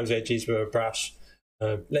 Get those edges with a brush,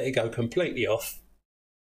 let it go completely off,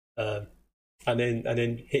 and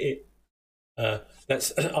then hit it. And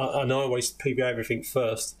I always PVA everything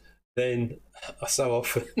first. Then so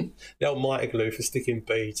often the old mitre glue for sticking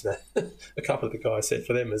beads. A couple of the guys said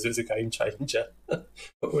for them it was a game changer.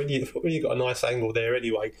 But when you got a nice angle there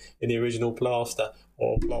anyway in the original plaster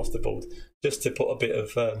or plasterboard, just to put a bit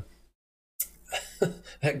of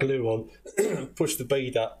that glue on, push the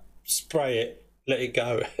bead up, spray it, let it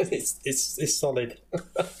go. It's solid,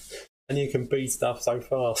 and you can bead stuff so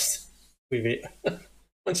fast with it.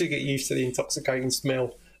 Once you get used to the intoxicating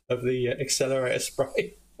smell of the accelerator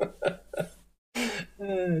spray.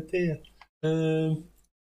 Oh dear. Oh,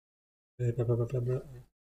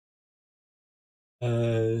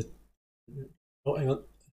 hang on.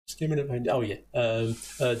 skimming and painting. Oh yeah,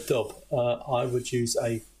 Dob. I would use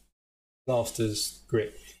a plaster's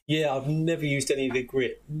grit. Yeah, I've never used any of the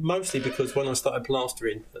grit, mostly because when I started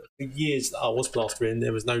plastering, for years that I was plastering,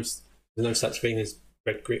 there was no such thing as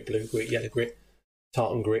red grit, blue grit, yellow grit,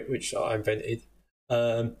 tartan grit, which I invented.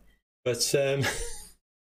 But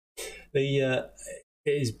it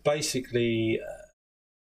is basically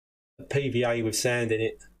PVA with sand in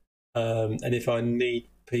it, and if I need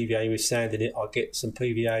PVA with sand in it, I'll get some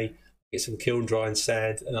PVA, get some kiln drying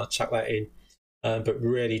sand, and I'll chuck that in. But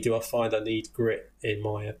rarely do I find I need grit in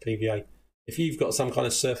my PVA. If you've got some kind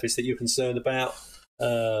of surface that you're concerned about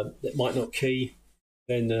that might not key,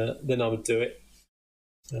 then I would do it.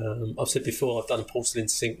 I've said before, I've done a porcelain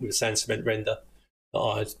sink with a sand cement render that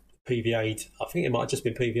I had PVA'd. I think it might have just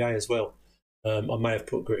been PVA as well. I may have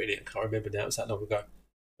put grit in it. I can't remember now. It was that long ago.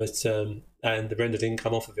 But and the render didn't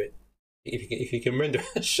come off of it. If you can render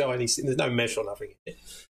a shiny, there's no mesh or nothing in it.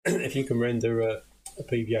 If you can render a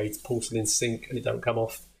PVA porcelain sink and it don't come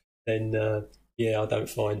off, then yeah, I don't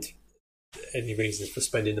find any reasons for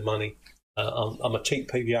spending the money. I'm a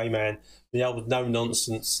cheap PVA man. The old no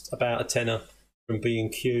nonsense about a tenner from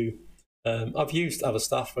B&Q. I've used other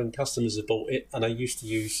stuff when customers have bought it, and I used to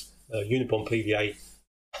use Unibond PVA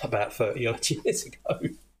about 30 odd years ago.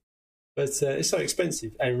 But it's so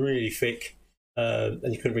expensive and really thick,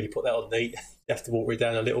 and you couldn't really put that on neat. You have to water it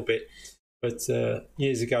down a little bit. But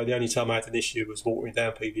years ago, the only time I had an issue was watering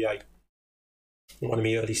down PVA. One of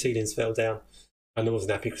my early ceilings fell down, and I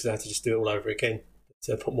wasn't happy because I had to just do it all over again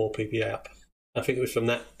to put more PVA up. I think it was from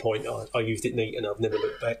that point I used it neat, and I've never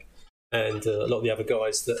looked back. And a lot of the other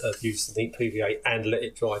guys that have used the neat PVA and let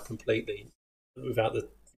it dry completely without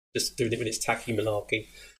just doing it when it's tacky malarkey.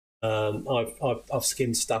 I've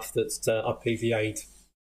skimmed stuff that I PVA'd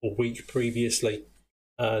a week previously,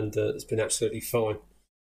 and it's been absolutely fine.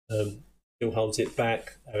 Still holds it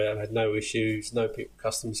back. I've had no issues, no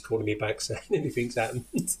customers calling me back saying anything's happened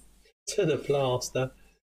to the plaster.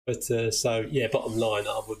 But so yeah, bottom line,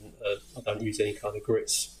 I don't use any kind of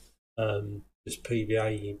grits, just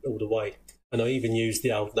PVA all the way. And I even use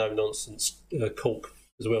the old no nonsense caulk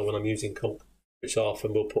as well when I'm using caulk, which I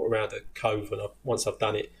often will put around a cove. And once I've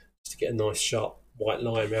done it, just to get a nice sharp white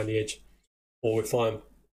line around the edge. Or if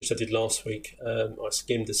which I did last week, I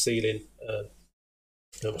skimmed the ceiling.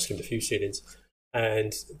 I skimmed a few ceilings,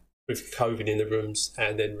 and with coving in the rooms,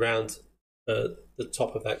 and then round the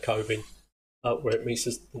top of that coving, where it meets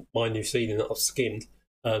my new ceiling that I've skimmed,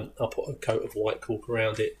 I'll put a coat of white caulk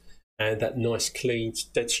around it, and that nice, clean,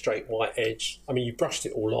 dead straight white edge. I mean, you brushed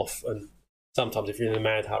it all off, and sometimes if you're in a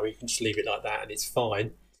mad hurry, you can just leave it like that, and it's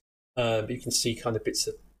fine. But you can see kind of bits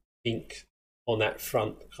of ink on that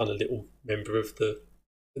front, kind of little member of the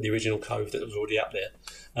original cove that was already up there.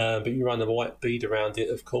 But you run a white bead around it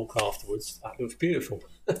of caulk afterwards. That looks beautiful.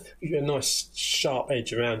 You get a nice sharp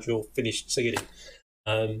edge around your finished ceiling.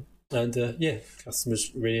 Yeah,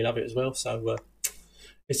 customers really love it as well. So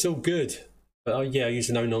it's all good. But yeah, I use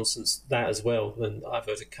the no nonsense that as well. And I've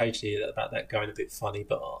heard occasionally about that going a bit funny,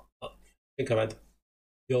 but I think I've had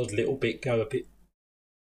the odd little bit go a bit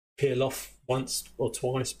peel off once or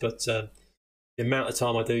twice, but the amount of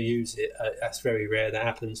time I do use it, that's very rare that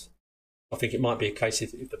happens. I think it might be a case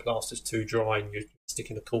if the plaster's too dry and you're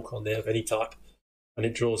sticking a caulk on there of any type and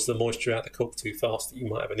it draws the moisture out of the caulk too fast, that you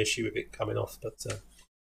might have an issue with it coming off, but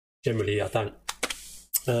generally I don't.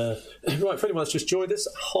 Right, for anyone that's just joined us,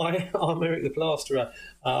 hi, I'm Eric the Plasterer.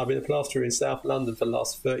 I've been a plasterer in South London for the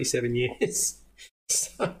last 37 years.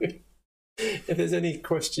 So if there's any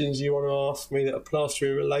questions you want to ask me that are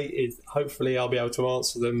plastering related, hopefully I'll be able to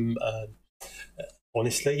answer them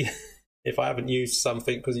honestly. If I haven't used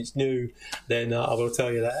something because it's new, then I will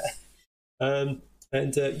tell you that.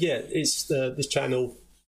 Yeah, it's this channel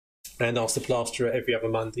and Ask the Plasterer every other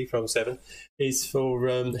Monday from 7 is for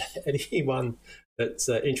anyone that's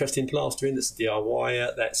interested in plastering, that's a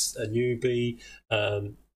DIYer, that's a newbie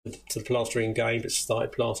to the plastering game, but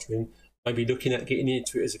started plastering, maybe looking at getting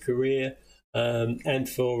into it as a career, and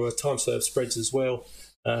for time-served spreads as well.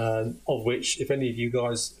 Of which, if any of you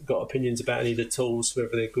guys got opinions about any of the tools, whether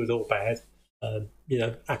they're good or bad, you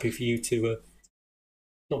know, happy for you to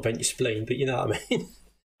not vent your spleen, but you know what I mean,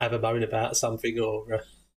 have a moan about something or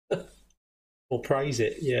praise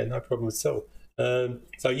it. Yeah, no problem at all.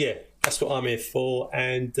 So yeah, that's what I'm here for,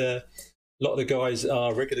 and a lot of the guys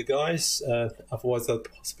are regular guys. Otherwise, I'd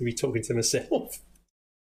possibly be talking to myself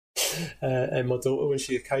and my daughter when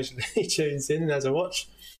she occasionally tunes in and has a watch.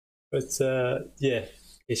 But yeah.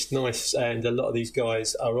 It's nice, and a lot of these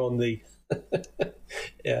guys are on the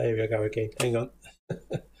yeah, here we go again, hang on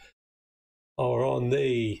are on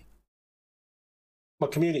my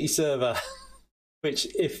community server which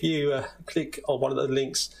if you click on one of the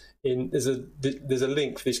links in, there's a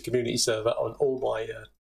link for this community server on all my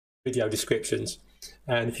video descriptions,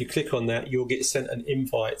 and if you click on that, you'll get sent an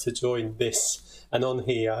invite to join this, and on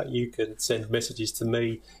here you can send messages to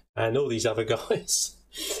me and all these other guys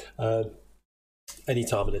any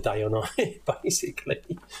time of the day or night. Basically,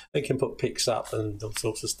 they can put pics up and all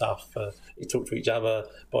sorts of stuff. You talk to each other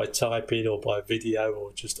by typing or by video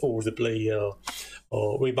or just audibly, or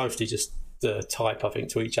we mostly just type, I think,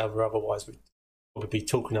 to each other. Otherwise we'd probably be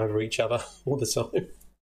talking over each other all the time.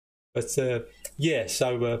 But yeah,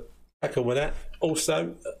 so back on with that.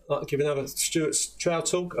 Also, I'd like to give another Stuart's Trail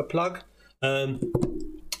Talk a plug. I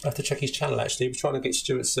have to check his channel actually. We're trying to get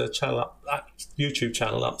Stuart's channel up, YouTube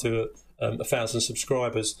channel up to 1,000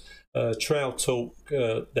 subscribers. Trail Talk,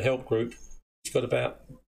 the help group, he's got about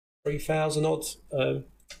 3,000 odd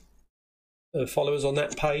followers on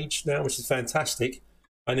that page now, which is fantastic.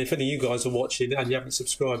 And if any of you guys are watching and you haven't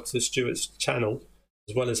subscribed to Stuart's channel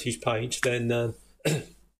as well as his page, then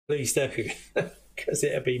please do, because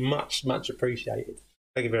it'd be much appreciated.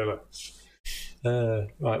 Thank you very much.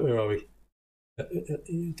 Right, where are we?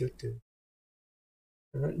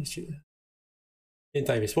 Ian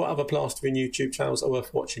Davis, what other plastering YouTube channels are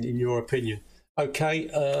worth watching in your opinion? Okay,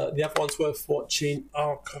 the other ones worth watching.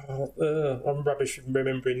 Oh God, I'm rubbish with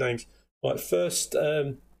remembering names. Right, first,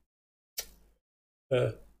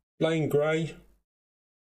 Blaine Gray.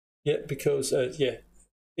 Yeah, because yeah,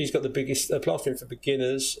 he's got the biggest plastering for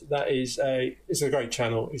beginners. It's a great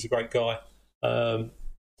channel. He's a great guy,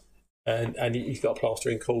 and he's got a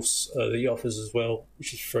plastering course that he offers as well,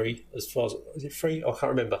 which is free. As far as, is it free? I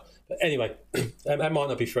can't remember. But anyway, that might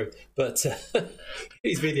not be free. But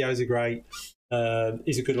his videos are great.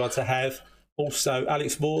 He's a good one to have. Also,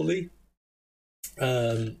 Alex Morley.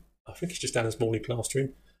 I think he's just down as Morley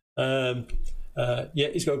Plastering. Yeah,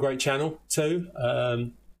 he's got a great channel too.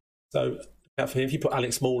 So look out for him. If you put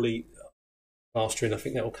Alex Morley Plastering, I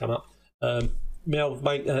think that will come up.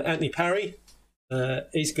 Anthony Parry.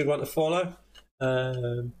 He's a good one to follow.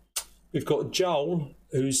 We've got Joel,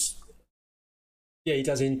 who's he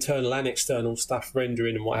does internal and external stuff,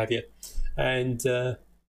 rendering and what have you. And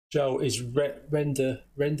Joel is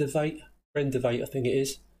Rendervate, I think it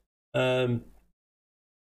is.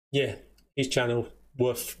 Yeah, his channel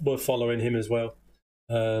worth following him as well.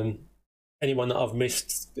 Anyone that I've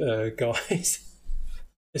missed, guys,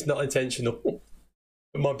 it's not intentional.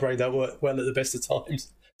 But my brain don't work well at the best of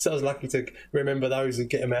times. So I was lucky to remember those and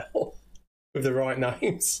get them out with the right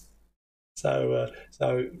names. So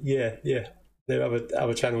yeah, there are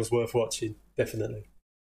other channels worth watching, definitely.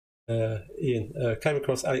 Ian came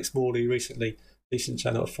across Alex Morley recently. Decent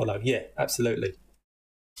channel to follow. Yeah, absolutely.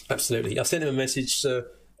 I sent him a message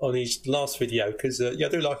on his last video because I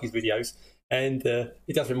do like his videos, and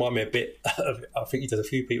it does remind me a bit of, I think he does a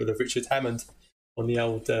few people of Richard Hammond on the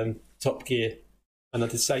old Top Gear. And I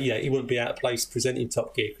did say, yeah, he wouldn't be out of place presenting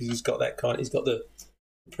Top Gear because he's got the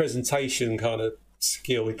presentation kind of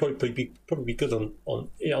skill. He'd probably be good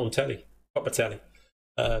on telly, proper telly,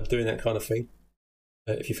 doing that kind of thing.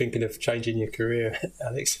 If you're thinking of changing your career,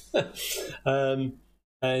 Alex. And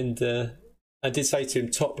I did say to him,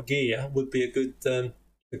 Top Gear would be a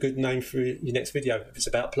good name for your next video if it's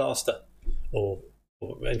about plaster or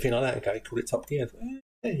anything like that. Okay, call it Top Gear.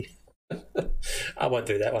 Hey, I won't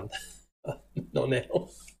do that one. Not now.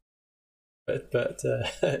 But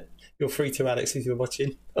you're free to, Alex, if you're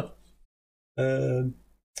watching. Right,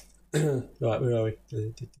 where are we?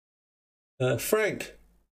 Frank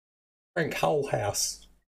Hullhouse.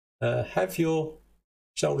 Have your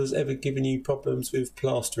shoulders ever given you problems with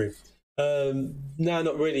plastering? No,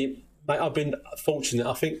 not really, mate. I've been fortunate.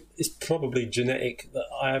 I think it's probably genetic that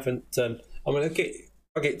I haven't. I mean,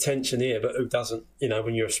 I get tension here, but who doesn't? You know,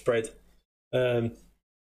 when you're a spread.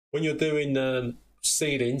 When you're doing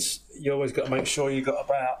ceilings, you always got to make sure you got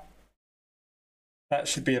that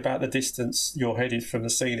should be about the distance you're headed from the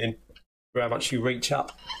ceiling, for how much you reach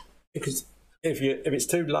up. Because if it's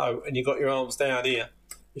too low and you've got your arms down here,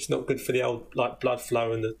 it's not good for the old blood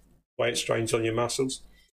flow and the way it strains on your muscles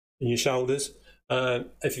and your shoulders.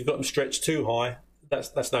 If you've got them stretched too high,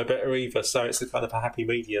 that's no better either. So it's a kind of a happy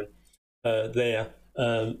medium there.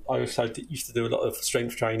 I also used to do a lot of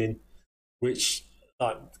strength training, which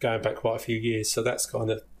going back quite a few years, so that's kind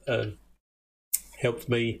of helped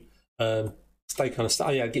me stay kind of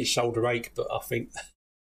I get shoulder ache, but I think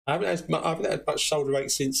I haven't had much shoulder ache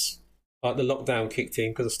since the lockdown kicked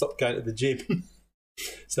in because I stopped going to the gym.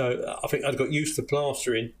 So I think I'd got used to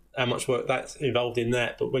plastering, how much work that's involved in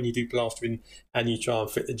that. But when you do plastering and you try and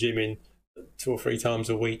fit the gym in 2 or 3 times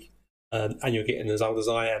a week, and you're getting as old as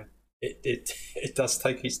I am, it does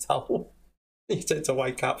take its toll. You tend to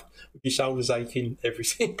wake up with your shoulders aching every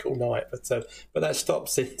single night. But that stopped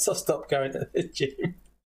since I stopped going to the gym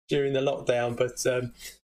during the lockdown. But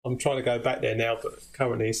I'm trying to go back there now. But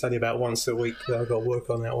currently it's only about once a week that I've got to work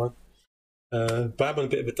on that one. But I'm on a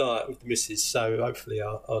bit of a diet with the missus, so hopefully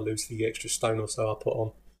I'll lose the extra stone or so I put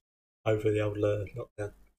on over the old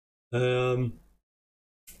lockdown.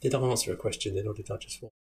 Did I answer a question then, or did I just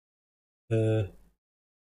want?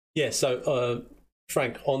 Yeah. So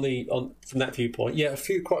Frank, on from that viewpoint, yeah,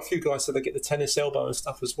 quite a few guys said they get the tennis elbow and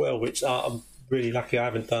stuff as well, which I'm really lucky I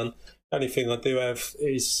haven't done. The only thing I do have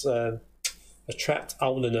is a trapped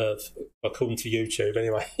ulnar nerve, according to YouTube,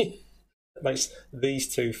 anyway. It makes these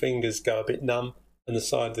two fingers go a bit numb on the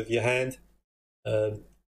side of your hand.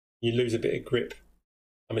 You lose a bit of grip.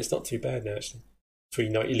 I mean, it's not too bad now, actually,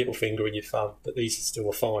 between your little finger and your thumb, but these are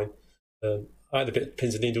still fine. I had a bit of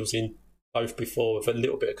pins and needles in both before with a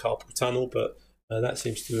little bit of carpal tunnel, but that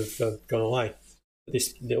seems to have gone away.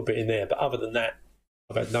 This little bit in there. But other than that,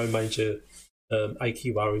 I've had no major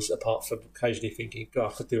achy worries, apart from occasionally thinking,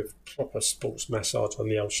 God, I could do a proper sports massage on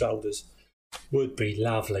the old shoulders. Would be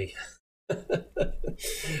lovely.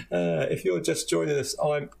 If you're just joining us,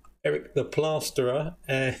 I'm Eric the Plasterer,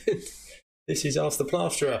 and this is Ask the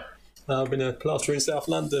Plasterer. I've been a plasterer in South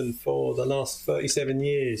London for the last 37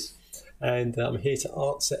 years, and I'm here to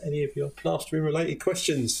answer any of your plastering related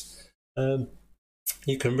questions.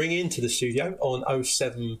 You can ring into the studio on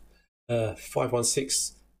 07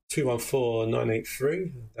 516 214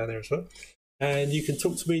 983 down there as well. And you can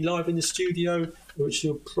talk to me live in the studio, which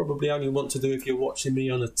you'll probably only want to do if you're watching me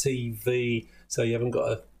on a TV, so you haven't got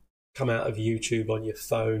to come out of YouTube on your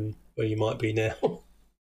phone, where you might be now,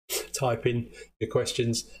 type in your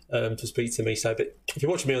questions to speak to me. So, but if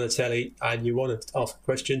you're watching me on the telly and you want to ask a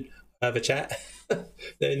question, have a chat,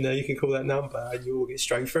 then you can call that number and you will get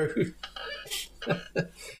straight through.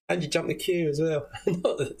 And you jump the queue as well.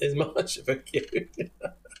 Not as much of a queue.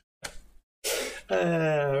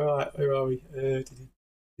 Right, where are we?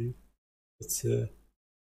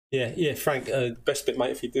 Yeah, Frank, the best bit, mate,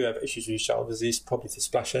 if you do have issues with your shoulders, is probably to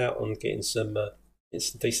splash out on getting some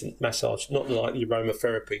decent massage. Not like the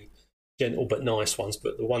aromatherapy, gentle but nice ones,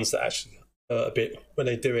 but the ones that actually hurt a bit when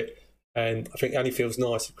they do it. And I think it only feels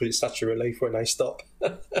nice because it's such a relief when they stop.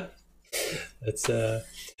 But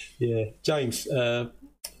yeah, James,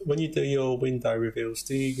 when you do your window reveals,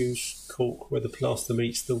 do you use cork where the plaster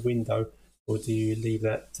meets the window, or do you leave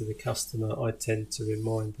that to the customer? I tend to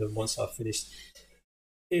remind them once I've finished.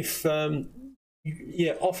 If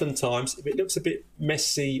oftentimes if it looks a bit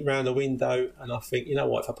messy around the window, and I think, you know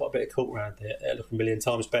what, if I put a bit of cork around it, it'll look a million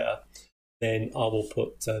times better, then I will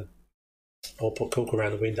put cork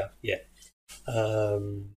around the window. Yeah.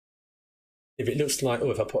 If it looks like,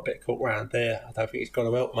 if I put a bit of cork around there, I don't think it's going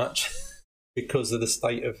to help much because of the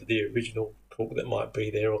state of the original cork that might be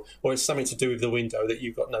there, or it's something to do with the window that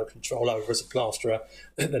you've got no control over as a plasterer.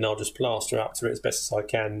 Then I'll just plaster up to it as best as I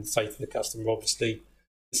can and say to the customer, obviously,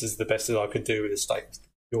 this is the best that I could do with the state of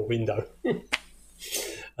your window.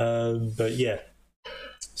 But yeah,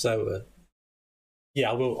 so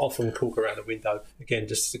I will often cork around the window again,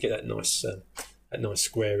 just to get that nice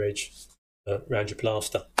square edge around your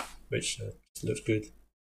plaster, which looks good at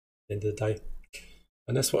the end of the day.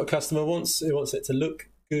 And that's what a customer wants. He wants it to look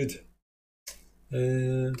good.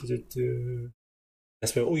 That's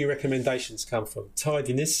where all your recommendations come from.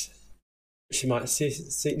 Tidiness, which you might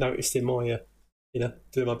see noticed in my,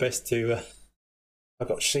 doing my best to. I've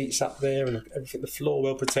got sheets up there and everything, the floor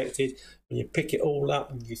well protected. When you pick it all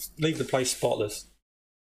up and you leave the place spotless,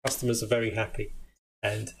 customers are very happy,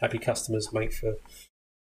 and happy customers make for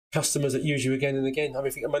customers that use you again and again. I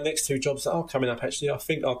mean, my next two jobs that are coming up, actually, I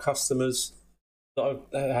think are customers that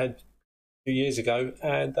I had a few years ago,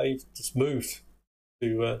 and they've just moved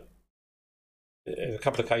to, in a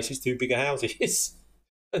couple of cases, to bigger houses.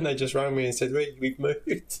 And they just rang me and said, we've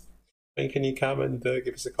moved. When can you come and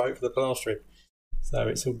give us a quote for the plastering? So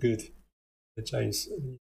it's all good. James,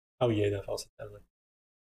 oh yeah, no, I'll say that.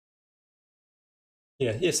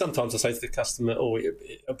 Yeah, sometimes I say to the customer, it'll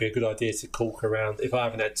be a good idea to cork around. If I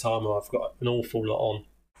haven't had time or I've got an awful lot on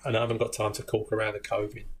and I haven't got time to cork around the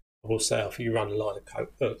coving, I will say, if you run a line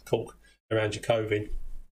of cork around your coving,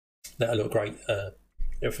 that'll look great.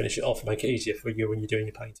 It'll finish it off and make it easier for you when you're doing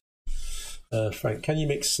your painting. Frank, can you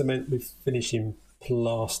mix cement with finishing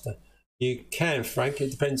plaster? You can, Frank.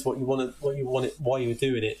 It depends what you want it, why you're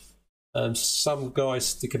doing it. Some guys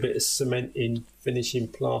stick a bit of cement in finishing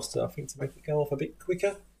plaster, I think, to make it go off a bit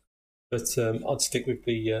quicker. But I'd stick with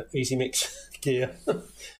the Easy Mix gear,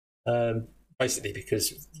 basically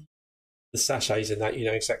because the sachets and that, you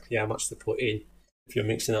know exactly how much to put in. If you're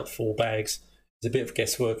mixing up 4 bags, it's a bit of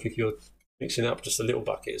guesswork if you're mixing up just a little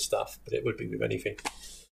bucket of stuff, but it would be with anything.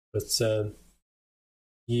 But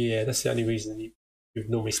yeah, that's the only reason you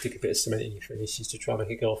normally stick a bit of cement in your finish, is to try and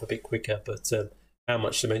make it go off a bit quicker. But how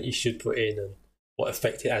much cement you should put in and what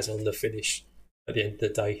effect it has on the finish at the end of the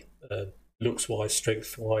day, looks wise,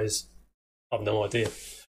 strength wise, I've no idea.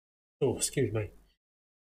 Oh, excuse me.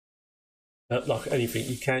 Like anything,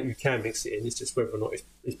 you can mix it in. It's just whether or not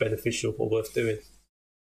it's beneficial or worth doing.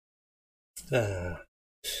 Right,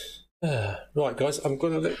 guys, I'm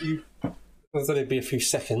going to let you. There's only be a few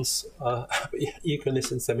seconds, but you can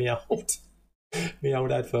listen to me old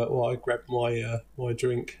advert while I grab my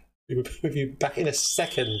drink. We'll be with you back in a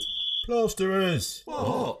second. Plasterers!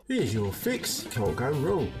 What? Here's your fix. Can't go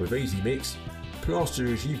wrong with Easy Mix.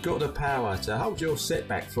 Plasterers, you've got the power to hold your set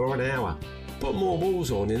back for an hour. Put more walls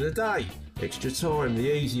on in a day. Extra time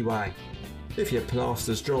the easy way. If your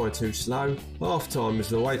plaster's drying too slow, half time is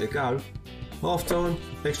the way to go. Half time,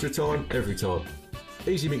 extra time, every time.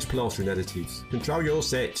 Easy Mix plastering additives. Control your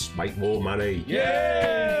sets, make more money.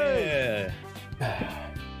 Yeah!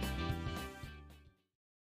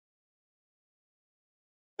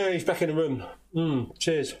 Hey, he's back in the room.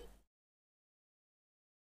 Cheers.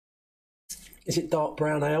 Is it dark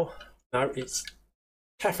brown ale? No, it's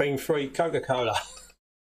caffeine-free Coca-Cola.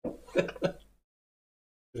 I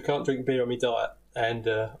can't drink beer on my diet, and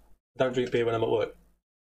don't drink beer when I'm at work.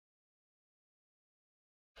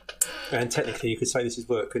 And technically, you could say this is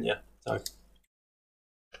work, couldn't you? So,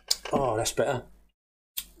 oh, that's better.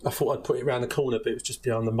 I thought I'd put it around the corner, but it was just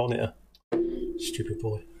behind the monitor. Stupid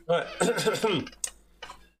boy. Right.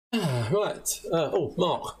 Right. Oh,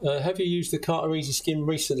 Mark, have you used the Carter Easy Skim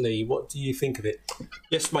recently? What do you think of it?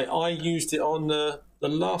 Yes, mate. I used it on the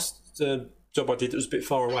last job I did. It was a bit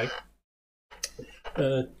far away.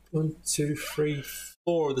 1, 2, 3,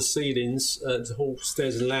 4 of the ceilings, the whole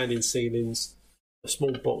stairs and landing ceilings, a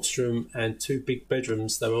small box room, and 2 big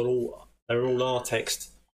bedrooms. They were all Artexed.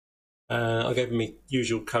 I gave them my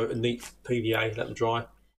usual coat of neat PVA, let them dry,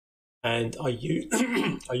 and I used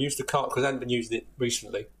the cart because I hadn't been using it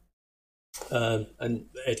recently. And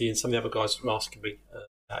Eddie and some of the other guys were asking me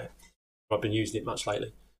about it. I've been using it much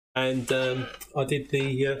lately, and I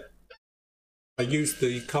used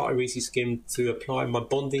the Carter Easy Skim to apply my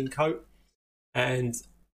bonding coat, and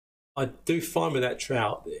I do find with that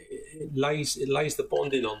trout it lays the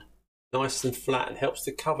bonding on nice and flat and helps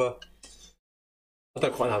to cover. I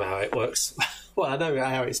don't quite know how it works. Well, I know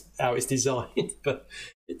how it's designed, but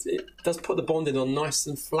it does put the bonding on nice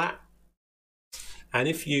and flat. And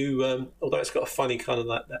if you, although it's got a funny kind of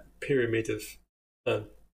like that pyramid of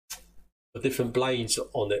different blades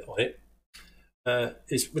on it,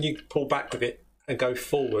 is when you pull back with it and go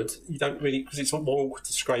forward, you don't really, because it's more awkward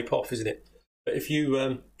to scrape off, isn't it? But if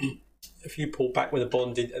you pull back with the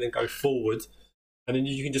bonding and then go forward, and then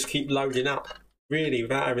you can just keep loading up really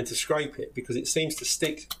without having to scrape it, because it seems to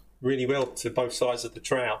stick really well to both sides of the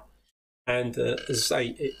trowel. And as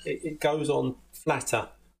I say, it goes on flatter.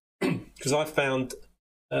 Because I found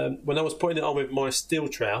when I was putting it on with my steel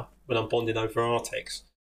trowel, when I'm bonding over Artex,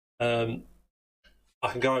 I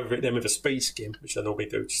can go over it then with a speed skim, which I normally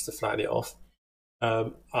do just to flatten it off.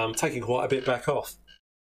 I'm taking quite a bit back off.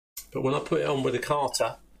 But when I put it on with a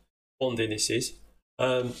Carter bonding, this is,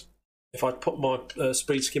 if I put my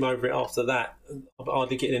speed skim over it after that, I'm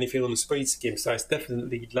hardly getting anything on the speed skim, so it's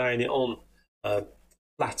definitely laying it on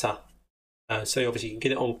flatter. So obviously you can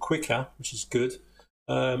get it on quicker, which is good.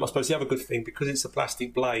 I suppose the other good thing, because it's a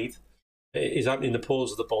plastic blade, it is opening the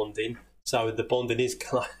pores of the bonding, so the bonding is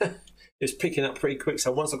it's picking up pretty quick.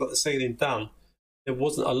 So once I got the sealing done, there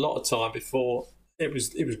wasn't a lot of time before it was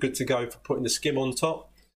good to go for putting the skim on top.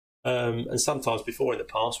 And sometimes before in the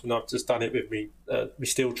past, when I've just done it with me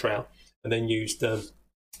steel trowel and then used my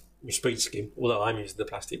speed skim, although I'm using the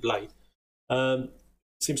plastic blade,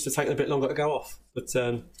 seems to take a bit longer to go off. But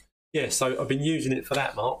yeah, so I've been using it for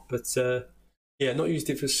that, Mark. But yeah, not used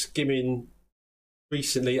it for skimming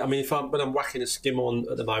recently. I mean, when I'm whacking a skim on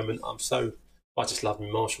at the moment, I just love my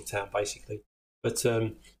Marshalltown basically. But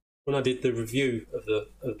when I did the review of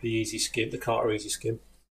the Easy Skim, the Carter Easy Skim,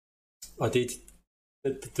 I did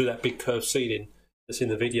do that big curved ceiling that's in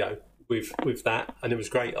the video with that, and it was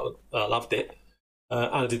great. I loved it, and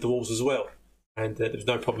I did the walls as well, and there was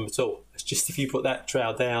no problem at all. It's just if you put that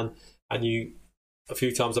trowel down, and a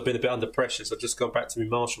few times I've been a bit under pressure, so I've just gone back to my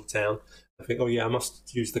Marshalltown. I think, oh yeah, I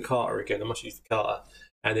must use the Carter again. I must use the Carter,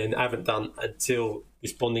 and then I haven't done until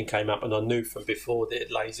this bonding came up, and I knew from before that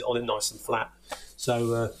it lays it on it nice and flat.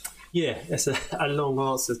 So yeah, that's a long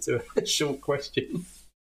answer to a short question.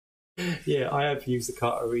 Yeah, I have used the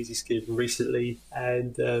Carter Easy Skim recently,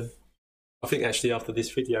 and I think actually after this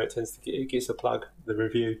video it gets a plug, the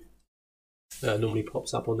review. Normally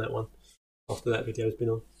pops up on that one after that video's been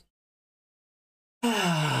on.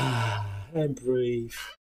 And breathe.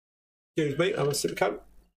 Excuse me, I'm a sip of coke.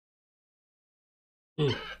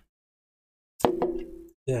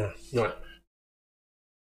 Yeah, right.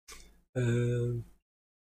 Over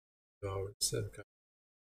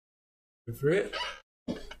it.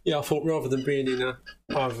 Yeah, I thought rather than being in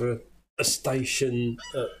either a station,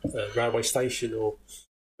 a railway station, or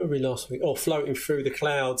last week, or floating through the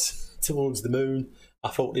clouds towards the moon, I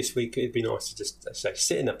thought this week it'd be nice to just say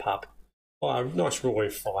sit in a pub, buy a nice roaring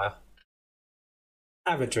fire,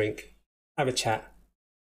 have a drink, have a chat,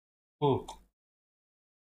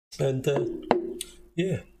 and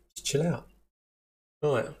yeah, just chill out.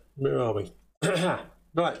 Right, where are we?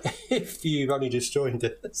 Right, if you've only just joined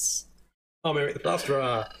us, I'm Eric the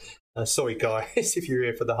Plasterer. Sorry, guys, if you're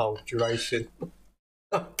here for the whole duration.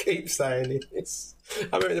 I keep saying this.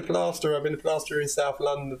 I'm Eric the Plasterer. I've been a plasterer in South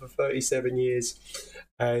London for 37 years,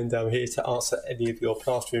 and I'm here to answer any of your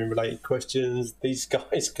plastering-related questions. These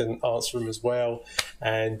guys can answer them as well,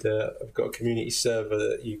 and I've got a community server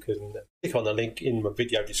that you can click on the link in my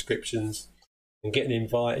video descriptions and get an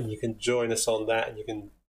invite, and you can join us on that, and you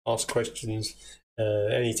can ask questions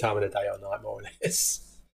any time of the day or night, more or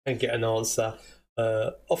less, and get an answer.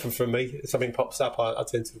 Often from me, if something pops up, I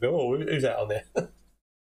tend to go, "Oh, who's that on there?"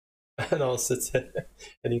 An answer to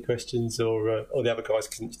any questions, or the other guys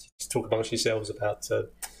can just talk amongst yourselves about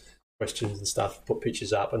questions and stuff, put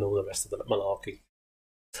pictures up, and all the rest of the malarkey.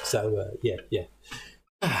 So yeah,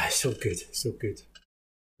 it's all good. It's all good.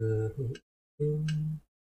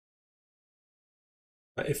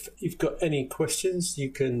 If you've got any questions,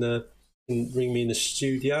 you can ring me in the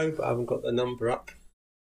studio, but I haven't got the number up.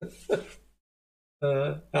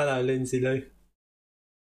 Hello, Lindsay Lou.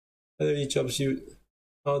 Are there any jobs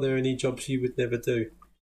you would never do?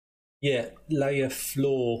 Yeah, lay a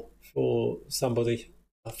floor for somebody.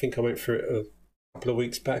 I think I went through it a couple of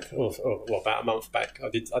weeks back, or about a month back. I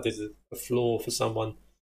did a floor for someone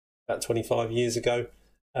about 25 years ago,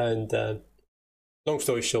 and long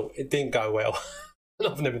story short, it didn't go well. And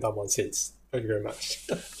I've never done one since. Thank you very much.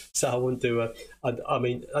 So I wouldn't do I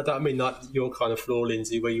don't mean like your kind of floor,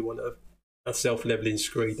 Lindsay, where you want a self-leveling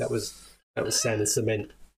screed. That was sand and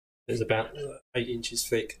cement. It was about 8 inches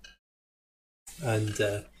thick, and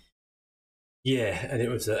and it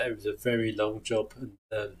was a very long job, and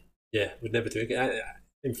would never do it again.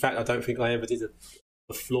 In fact, I don't think I ever did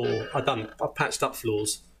a floor. I patched up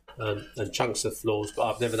floors and chunks of floors, but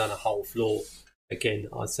I've never done a whole floor again.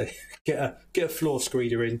 I'd say get a floor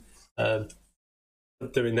screeder in,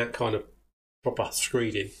 doing that kind of proper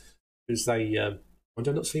screeding, because they I've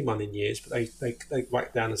not seen one in years, but they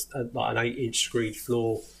whack down like an 8-inch screed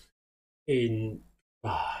floor in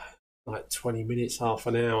like 20 minutes, half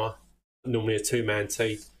an hour. Normally a 2-man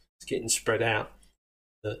team. It's getting spread out,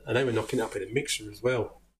 and they were knocking it up in a mixer as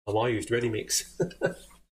well. I used Ready Mix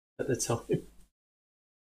at the time,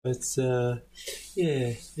 but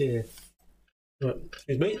yeah. Right,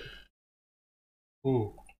 excuse me.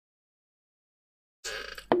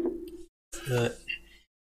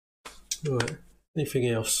 Right. Anything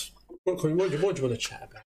else? What do you want to chat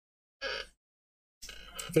about?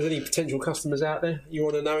 If there's any potential customers out there, you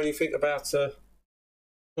want to know anything about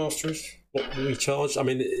plasterers? What we charge? I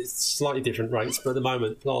mean, it's slightly different rates, but at the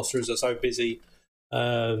moment, plasterers are so busy.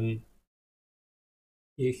 The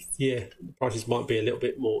prices might be a little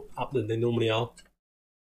bit more up than they normally are.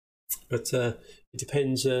 But it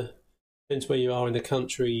depends where you are in the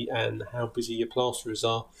country and how busy your plasterers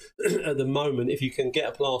are. At the moment, if you can get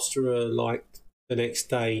a plasterer like the next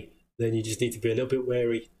day, then you just need to be a little bit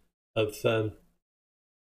wary of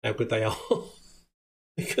how good they are.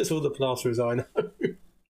 Because all the plasterers I know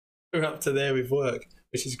are up to there with work,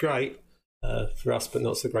 which is great for us, but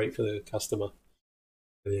not so great for the customer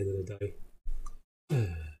at the end of the day.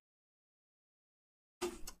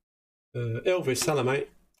 Elvis, hello mate.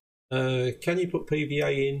 Can you put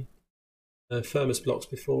PVA in thermos blocks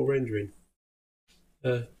before rendering?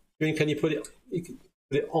 Can you put it? You can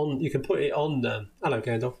put it on. You can put it on. Hello,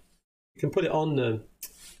 Gandalf. You can put it on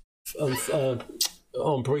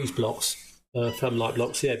breeze blocks, thermalite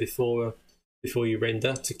blocks. Yeah, before you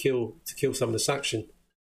render to kill some of the suction.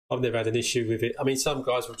 I've never had an issue with it. I mean, some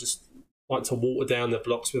guys will just like to water down the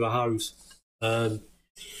blocks with a hose,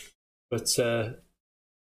 but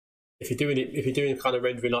if you're doing kind of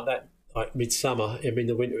rendering like that, like midsummer, I mean, in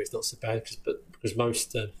the winter it's not so bad because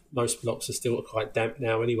most blocks are still quite damp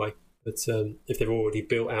now anyway. But if they're already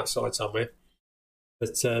built outside somewhere,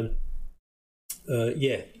 but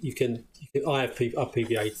you can. I've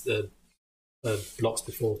PVA'd blocks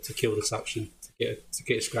before to kill the suction, to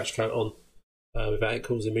get a scratch coat on without it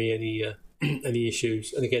causing me any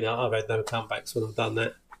issues. And again, I've had no comebacks when I've done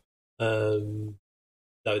that. Though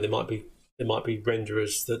there might be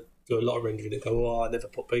renderers that do a lot of rendering that go, oh, I never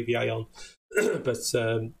put PVA on. But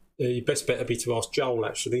your best bet would be to ask Joel,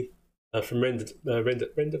 actually, from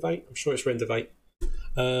Rendervate. I'm sure it's Rendervate.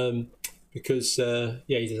 Because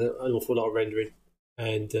he does an awful lot of rendering,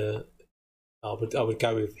 and I would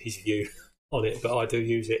go with his view on it, but I do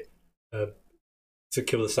use it to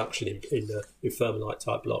kill the suction in Thermalite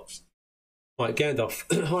type blocks. Right, Gandalf.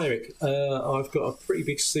 Hi Eric, I've got a pretty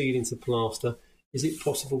big ceiling to plaster. Is it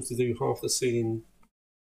possible to do half the ceiling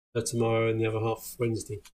tomorrow and the other half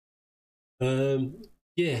Wednesday? If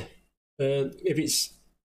it's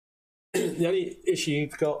the only issue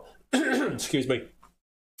you've got, excuse me,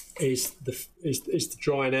 is the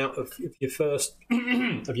drying out of your first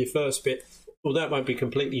bit. Well, that won't be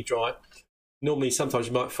completely dry. Normally, sometimes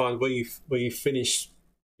you might find where you finish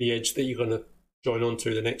the edge that you're going to join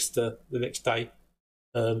onto the next day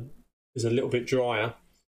is a little bit drier.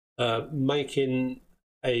 Making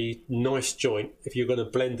a nice joint, if you're going to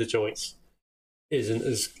blend the joints, is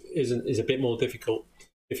a bit more difficult.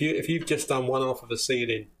 If you've just done one half of a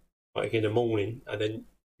ceiling like in the morning, and then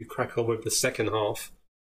you crack on with the second half,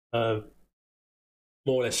 more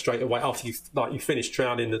or less straight away after you finish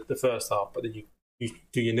troweling the first half, but then you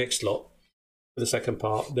do your next lot for the second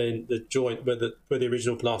part, then the joint where the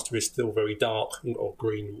original plaster is still very dark or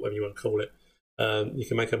green, whatever you want to call it, you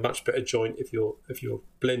can make a much better joint if you're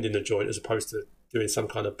blending the joint as opposed to doing some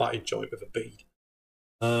kind of butted joint with a bead.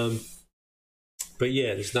 But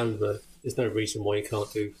yeah, there's no reason why you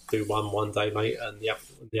can't do one day, mate, and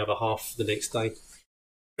the other half the next day.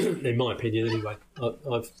 In my opinion, anyway.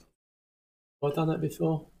 Have I done that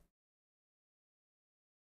before?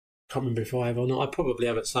 Can't remember if I have or not. I probably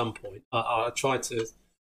have at some point. I try to,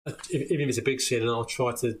 even if it's a big ceiling, I'll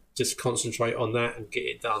try to just concentrate on that and get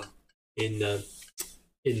it done in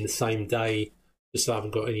the same day, just so I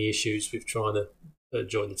haven't got any issues with trying to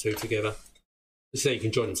join the two together. So you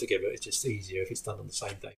can join them together. It's just easier if it's done on the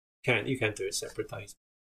same day. You can do it separate days.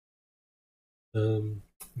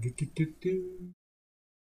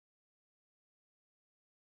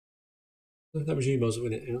 That was you, Moz,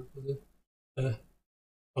 wasn't it?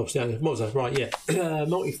 Moz, right, yeah.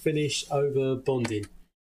 Multi-finish over bonding.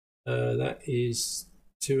 That is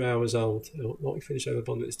 2 hours old. Multi-finish over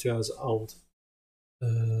bonding is 2 hours old.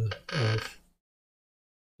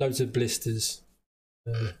 Loads of blisters.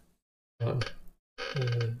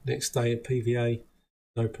 Next day at PVA,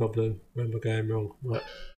 no problem. Remember going wrong. Right.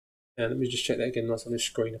 Let me just check that again. That's on this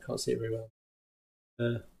screen. I can't see it very well.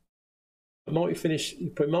 Multi-finish. You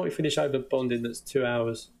put multi-finish over bonding. That's 2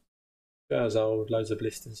 hours. 2 hours old. Loads of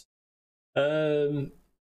blisters. I'm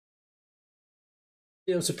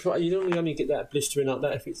surprised you don't only get that blistering like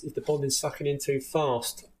that if the bonding's sucking in too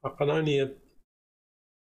fast. I can only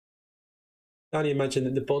imagine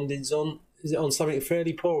that the bonding's on. Is it on something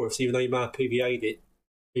fairly porous, even though you might have PVA'd it,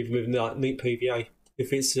 even with like neat PVA?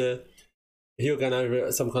 If you're going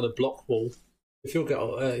over some kind of block wall, if you're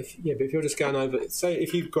just going over, say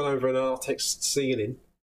if you've gone over an Artex ceiling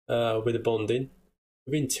with a bonding,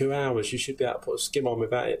 within 2 hours you should be able to put a skim on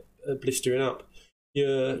without it blistering up.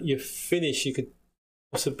 Your finish you could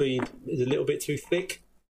possibly is a little bit too thick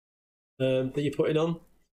that you're putting on.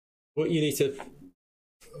 What you need to,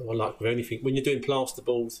 like with anything, when you're doing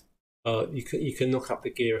plasterboards, you can knock up the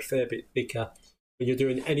gear a fair bit thicker. When you're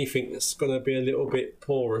doing anything that's going to be a little bit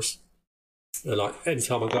porous, like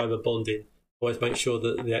anytime I go over bonding, always make sure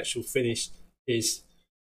that the actual finish is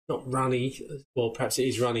not runny. Well, perhaps it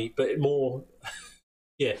is runny, but more,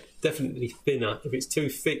 definitely thinner. If it's too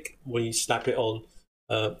thick when you slap it on,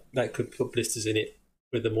 that could put blisters in it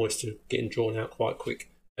with the moisture getting drawn out quite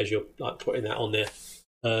quick as you're like putting that on there.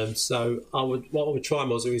 So what I would try,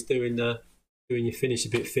 Mozu, is doing your finish a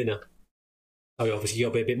bit thinner. Obviously, you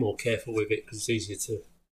got to be a bit more careful with it because it's easier to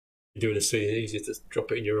do a ceiling, easier to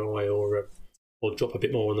drop it in your eye or drop a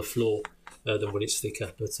bit more on the floor than when it's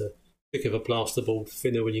thicker. But thick of a plasterboard,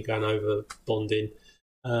 thinner when you're going over bonding.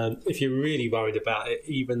 If you're really worried about it,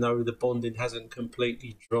 even though the bonding hasn't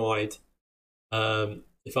completely dried,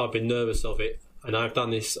 if I've been nervous of it, and I've done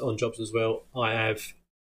this on jobs as well, I have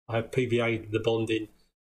PVA'd the bonding,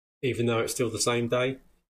 even though it's still the same day.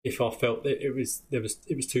 If I felt that it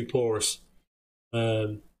was too porous,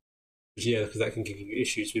 because that can give you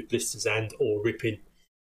issues with blisters and or ripping.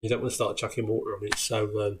 You don't want to start chucking water on it,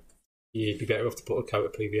 so you'd be better off to put a coat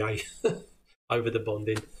of PVA over the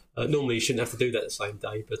bonding. Normally, you shouldn't have to do that the same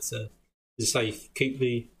day, but as I say, keep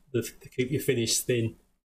your finish thin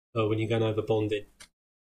when you're going over bonding,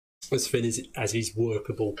 as thin as is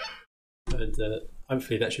workable. and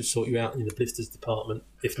hopefully that should sort you out in the blisters department.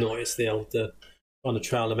 If not, it's the old trying to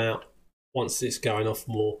trowel them out once it's going off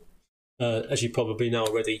more. As you probably know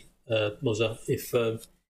already, Mozza, if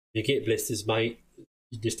you get blisters, mate,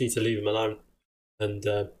 you just need to leave them alone, and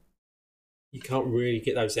you can't really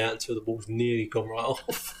get those out until the wool's nearly gone right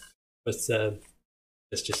off. But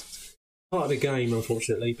that's just part of the game,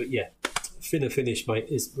 unfortunately. But yeah, thinner finish,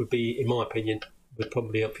 mate, would be, in my opinion, would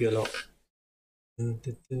probably help you a lot.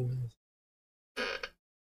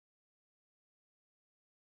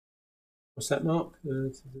 What's that, Mark?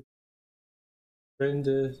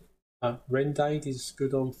 Rendade is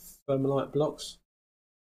good on Thermalite blocks.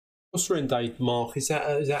 What's Rendade, Mark? Is that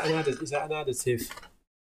an additive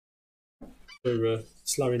for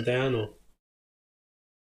slowing down, or?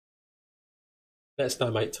 Let us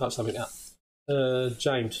know, mate. Type something up.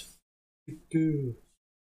 James,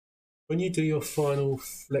 when you do your final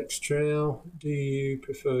flex trowel, do you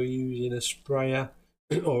prefer using a sprayer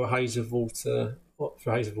or a haze of water?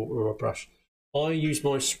 For haze of water or a brush? I use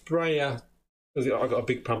my sprayer. I've got a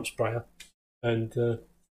big pump sprayer, and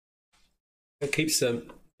it keeps they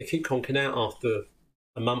keep conking out after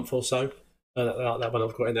a month or so. That one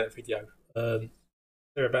I've got in that video.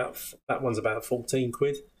 That one's about 14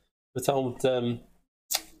 quid. I told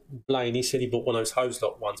Blaine, he said he bought one of those hose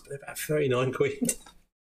lock ones, but they're about 39 quid.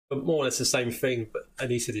 But more or less the same thing,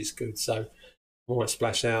 and he said it's good, so I might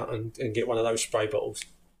splash out and get one of those spray bottles.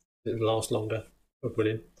 It'll last longer.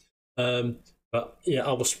 Brilliant. But yeah,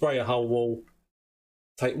 I will spray a whole wall,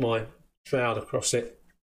 take my trowel across it,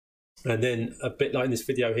 and then a bit like in this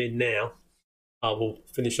video here now, I will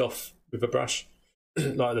finish off with a brush.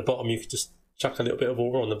 Like at the bottom, you could just chuck a little bit of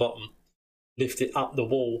water on the bottom, lift it up the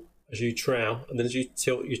wall as you trowel, and then as you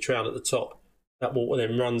tilt your trowel at the top, that water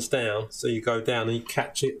then runs down, so you go down and you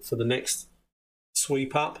catch it for the next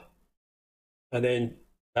sweep up, and then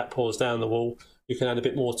that pours down the wall. You can add a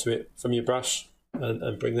bit more to it from your brush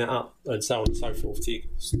and bring that up, and so on and so forth till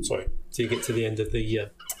you get to the end of the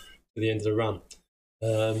run.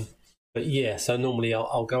 But yeah, so normally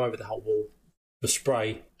I'll go over the whole wall, the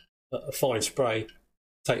spray, a fine spray,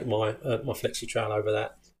 take my flexi trowel over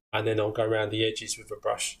that, and then I'll go around the edges with a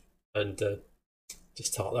brush and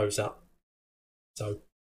just tart those up. So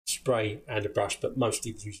spray and a brush, but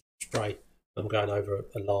mostly use spray. I'm going over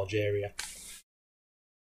a large area.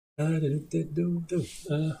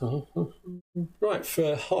 Right,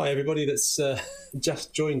 hi everybody that's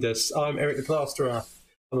just joined us. I'm Eric the Plasterer.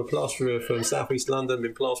 I'm a plasterer from South East London,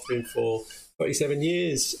 been plastering for 37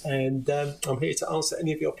 years, and I'm here to answer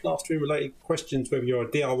any of your plastering related questions, whether you're a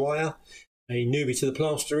DIYer, a newbie to the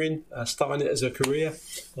plastering, starting it as a career,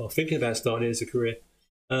 or thinking about starting it as a career,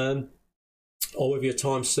 or whether you're a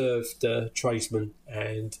time served tradesman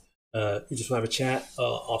and you just want to have a chat,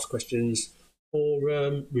 ask questions,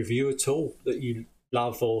 or review a tool that you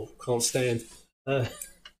love or can't stand, or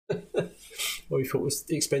you thought was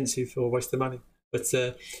expensive or a waste of money. But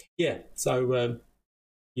yeah, so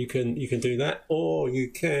you can do that, or you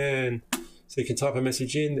can type a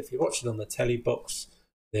message in. If you're watching on the telly box,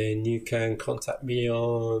 then you can contact me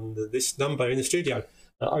on this number in the studio,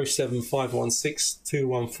 07516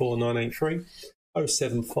 214 983,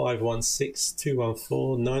 07516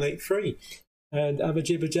 214 983. And have a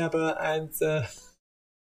jibber jabber and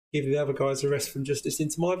give the other guys a rest from just listening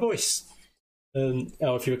to my voice.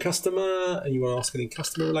 Or if you're a customer and you want to ask any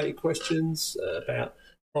customer related questions about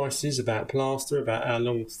prices, about plaster, about how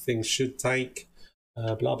long things should take,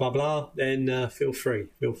 blah blah blah, then feel free.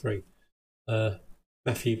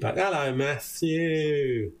 Matthew back. Hello,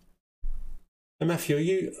 Matthew. And Matthew, are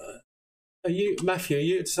you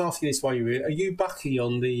just asking this while you're here? Are you Bucky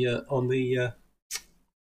on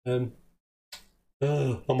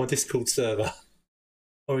my Discord server,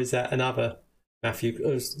 or is that another Matthew?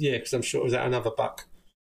 Yeah, because I'm sure, is that another Buck?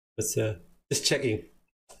 But just checking.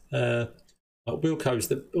 Wilco's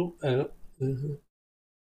the.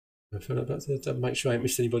 I make sure I ain't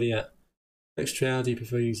missed anybody out. Next trowel, do you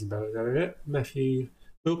prefer using both? Matthew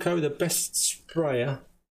Wilco, the best sprayer.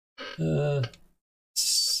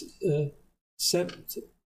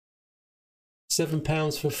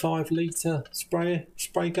 £7 for 5 litre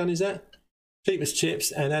spray gun, is that? Cheap as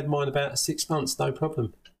chips, and had mine about 6 months, no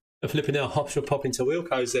problem. I'm flipping out, I shall pop into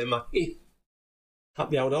Wilco's there, mate.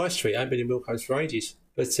 Up the old high street. I ain't been in Wilco's for ages.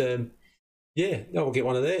 But yeah, I'll get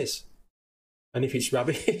one of theirs. And if it's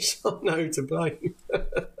rubbish, I know who to blame.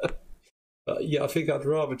 But yeah, I think I'd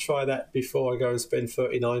rather try that before I go and spend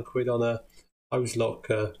 39 quid on a hose lock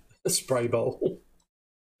spray bottle.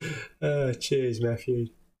 Cheers, Matthew.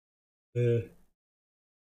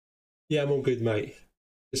 Yeah, I'm all good, mate.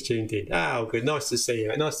 Just tuned in. Oh, good. Nice to see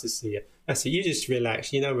you. Nice to see you. That's it. You just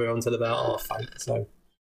relax. You know we're on till about 8:30. So,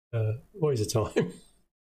 what is the time?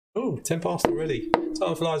 Oh, 10 past already.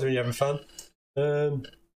 Time flies when you're having fun.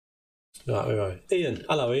 Right. Ian.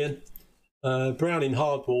 Hello, Ian. Browning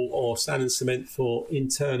hardwall or sand and cement for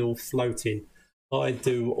internal floating. I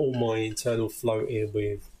do all my internal floating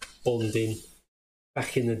with bonding.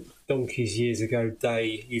 Back in the donkeys years ago,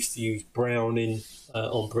 they used to use Browning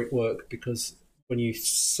on brickwork because when you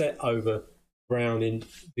set over Browning,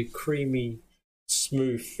 the creamy,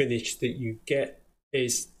 smooth finish that you get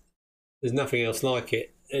there's nothing else like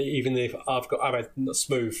it. Even if I've had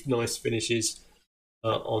smooth, nice finishes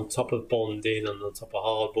on top of bonding and on top of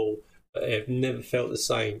hardwall, but I've never felt the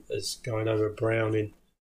same as going over Browning.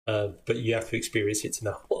 But you have to experience it to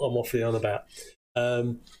know what I'm waffling on about.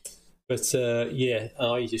 I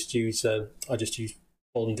just use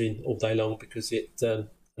bonding all day long because it. And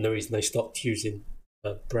the reason they stopped using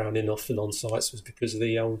Browning often on sites was because of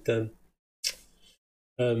the old.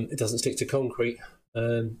 It doesn't stick to concrete.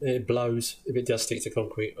 It blows if it does stick to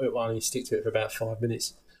concrete. It will only stick to it for about 5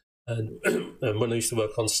 minutes. And when I used to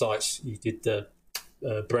work on sites, you did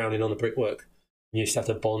Browning on the brickwork. You used to have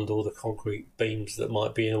to bond all the concrete beams that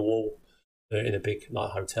might be in a wall in a big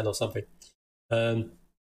hotel or something. I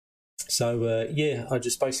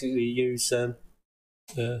just basically use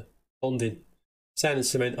bonding. Sand and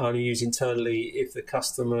cement I only use internally if the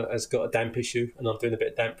customer has got a damp issue and I'm doing a bit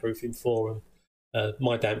of damp proofing for them.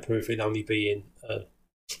 My damp proofing only being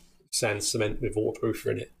sand and cement with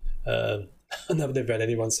waterproofer in it. I've never had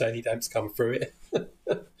anyone say any damp's come through it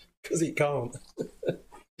because it can't.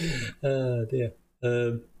 Dear.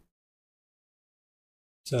 I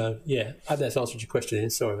hope that's answered your question, Ian.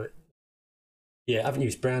 Sorry, mate. Yeah, I haven't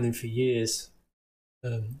used Browning for years.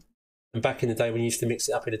 And back in the day when you used to mix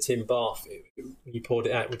it up in a tin bath, when you poured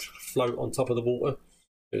it out, it would float on top of the water.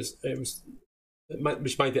 Which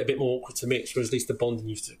made it a bit more awkward to mix, whereas at least the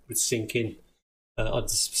bonding would sink in. I'd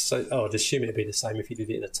assume it'd be the same if you did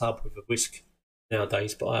it in a tub with a whisk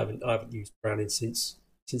nowadays, but I haven't used Browning since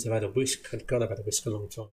I've had a whisk. God, I've had a whisk a long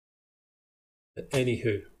time. But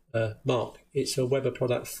anywho, Mark, it's a Weber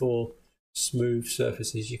product for smooth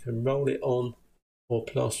surfaces. You can roll it on or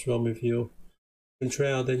plaster on with your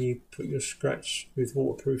trowel, then you put your scratch with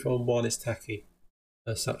waterproof on while it's tacky.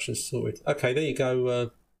 Such and sorted. Okay, there you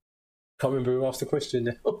go. Can't remember who asked the question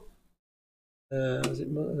now. Was it?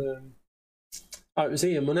 It was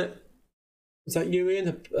Ian, wasn't it? Was that you,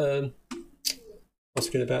 Ian?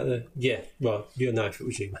 Asking about the... Yeah, well, you'll know if it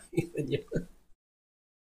was you, mate.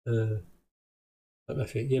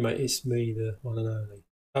 Yeah, mate, it's me, the one and only.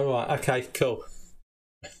 Oh, right, okay, cool.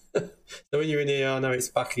 So when you're in here, I know it's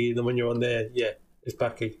Bucky, and then when you're on there, yeah, it's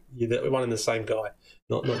Bucky. You're one and the same guy,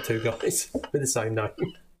 not two guys with the same name.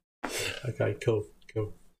 Okay, cool.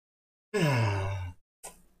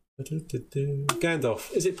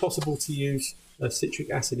 Gandalf, is it possible to use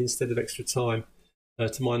citric acid instead of extra thyme?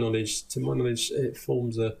 To my knowledge, it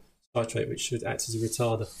forms a citrate which should act as a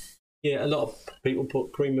retarder. Yeah, a lot of people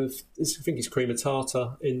put I think it's cream of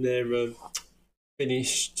tartar in their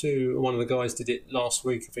finish too. One of the guys did it last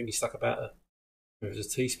week. I think he stuck about a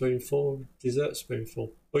teaspoonful, dessert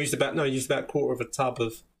spoonful. Or he used about a quarter of a tub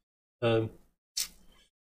of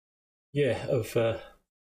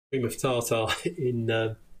cream of tartar in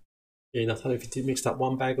I don't know if he mixed up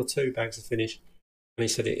 1 bag or 2 bags of finish. And he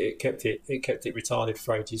said it kept it retarded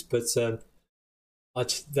for ages. But I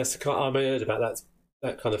heard about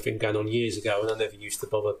that kind of thing going on years ago, and I never used to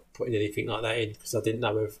bother putting anything like that in because I didn't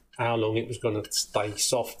know how long it was going to stay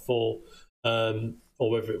soft for, or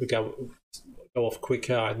whether it would go off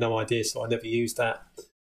quicker. I had no idea, so I never used that.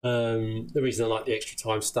 The reason I like the extra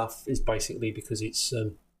time stuff is basically because it's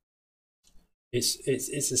a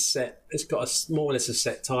set. It's got more or less a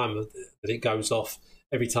set time that it goes off.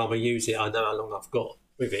 Every time I use it, I know how long I've got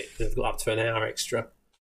with it. I've got up to an hour extra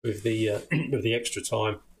with the with the extra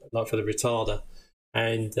time, like for the retarder,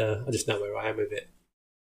 and I just know where I am with it.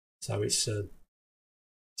 So it's so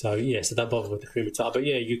don't bother with the cream retarder. But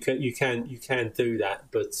yeah, you can do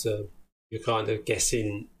that, but you're kind of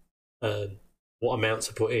guessing what amount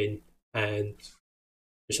to put in, and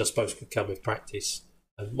which I suppose could come with practice.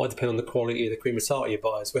 Might depend on the quality of the cream retarder you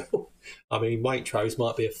buy as well. I mean, Waitrose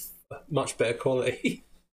might be a much better quality,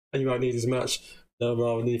 and you won't need as much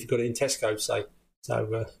rather than if you've got it in Tesco, say. So,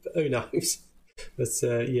 but who knows? But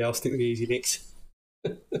I'll stick with the Easy Mix.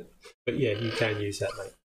 But yeah, you can use that,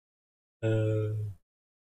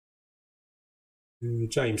 mate.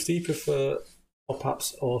 James, do you prefer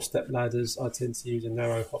hop-ups or step ladders? I tend to use a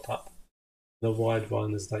narrow hop-up and a wide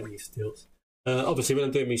one as I don't use stilts. Obviously, when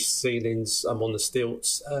I'm doing my ceilings, I'm on the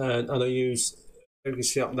stilts, and I use. You can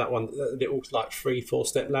see up that one, a little like 3-4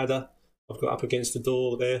 step ladder. I've got up against the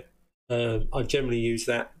door there. I generally use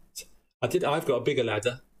that. I've got a bigger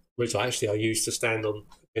ladder, which I use to stand on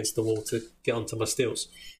against the wall to get onto my stilts.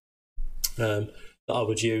 That I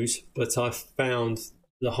would use, but I found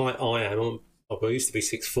the height I am. I used to be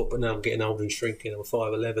 6 foot, but now I'm getting older and shrinking. I'm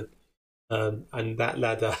 5'11", and that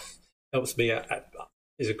ladder helps me.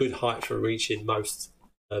 Is a good height for reaching most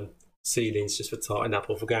ceilings, just for tightening up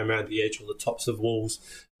or for going around the edge or the tops of walls,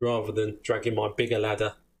 rather than dragging my bigger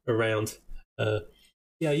ladder around. I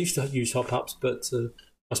used to use hop ups, but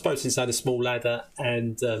I suppose since I had a small ladder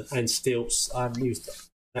and stilts, I haven't used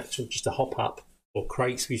just a hop up or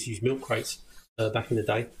crates. We used to use milk crates back in the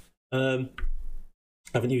day. I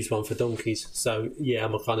haven't used one for donkeys, so yeah,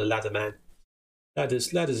 I'm a kind of ladder man.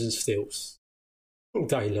 Ladders and stilts all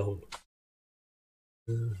day long.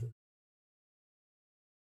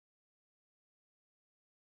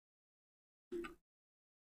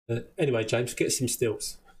 Anyway, James, get some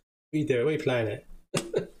stilts. What are you doing? What are you playing at?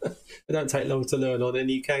 They don't take long to learn on,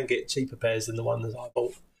 and you can get cheaper pairs than the ones I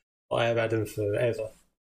bought. I have had them forever.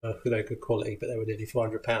 They're good quality, but they were nearly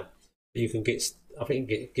 £400. You can get, I think,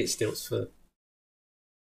 you can get stilts for.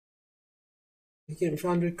 You get them for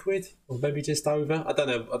 £100, or maybe just over. I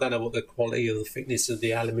don't know what the quality or the thickness of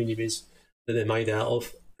the aluminium is that they're made out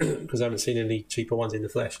of, because I haven't seen any cheaper ones in the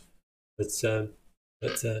flesh. But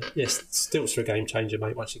yes, stilts are a game changer,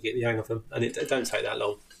 mate. Once you get the hang of them, and it don't take that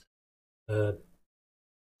long. And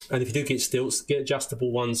if you do get stilts, get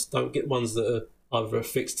adjustable ones. Don't get ones that are either a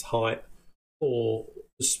fixed height or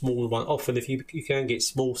a small one. Often, if you can get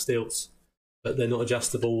small stilts, but they're not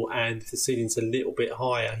adjustable, and if the ceiling's a little bit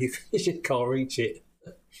higher, you can't reach it.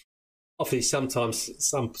 Obviously, sometimes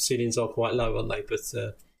some ceilings are quite low, aren't they? But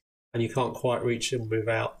and you can't quite reach them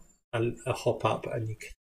without a hop up, and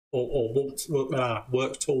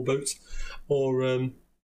work tall boots, or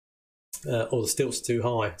the stilts are too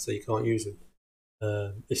high, so you can't use them.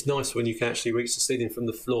 It's nice when you can actually reach the ceiling from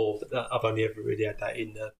the floor, but I've only ever really had that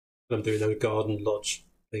in when I'm doing those garden lodge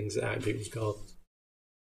things out in people's gardens.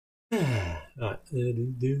 Right.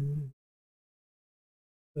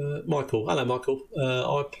 Michael. Hello, Michael.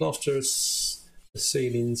 I plaster a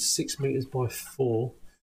ceiling 6 metres by 4.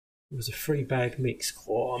 It was a 3-bag mix.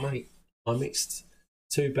 Oh, mate. I mixed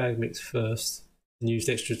 2-bag mix first and used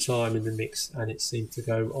extra time in the mix, and it seemed to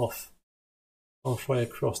go off halfway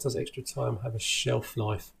across. Does extra time have a shelf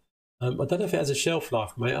life? I don't know if it has a shelf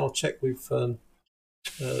life, mate. I'll check with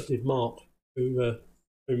Mark, who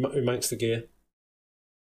makes the gear.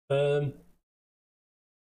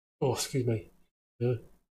 Excuse me.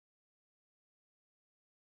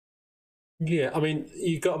 Yeah, I mean,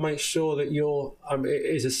 you've got to make sure that you're.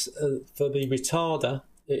 It is for the retarder.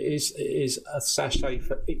 It is a sachet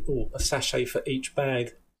for each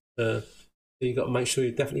bag. So you've got to make sure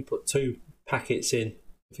you definitely put 2 packets in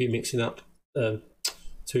if you're mixing up 2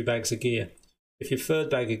 bags of gear. If your 3rd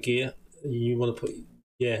bag of gear, you want to put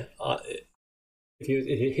if you're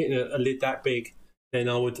hitting a lid that big, then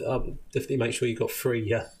I would definitely make sure you've got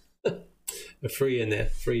 3 in there,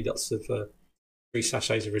 3 lots of 3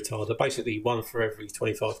 sachets of retarder, basically 1 for every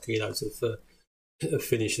 25 kilos of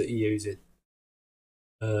finish that you're using.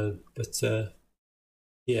 I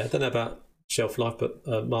don't know about shelf life, but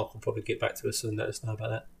Mark will probably get back to us and let us know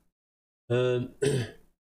about that.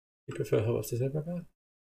 You prefer how much to say about that?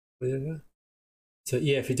 So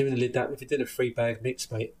yeah, if you're doing a 3-bag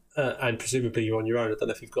mix, mate, and presumably you're on your own, I don't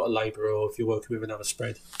know if you've got a labourer or if you're working with another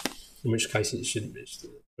spread, in which case a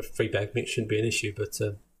 3-bag mix shouldn't be an issue. But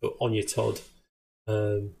on your Todd,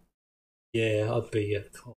 I'd be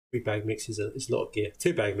 3-bag mix is a lot of gear.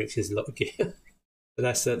 2-bag mix is a lot of gear. But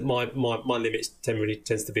that's my limit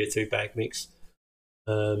tends to be a 2-bag mix.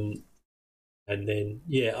 And then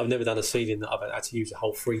I've never done a ceiling that I've had to use a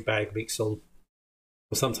whole 3-bag mix on.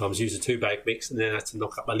 Or sometimes use a 2-bag mix and then I had to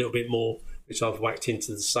knock up a little bit more, which I've whacked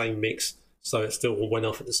into the same mix, so it still went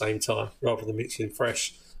off at the same time, rather than mixing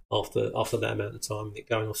fresh after that amount of time and it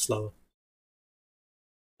going off slower.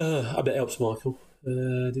 I bet it helps, Michael.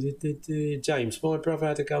 James, my brother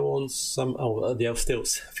had to go on the elf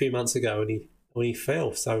stilts a few months ago, and he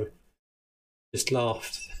fell, so just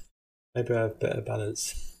laughed. Maybe I have better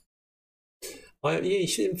balance. You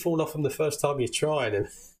shouldn't fall off them the first time you try them.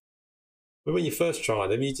 But when you first try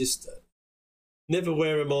them, you just never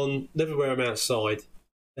wear them outside.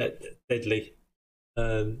 Deadly.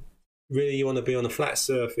 Really, you want to be on a flat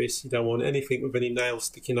surface. You don't want anything with any nails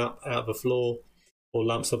sticking up out of the floor or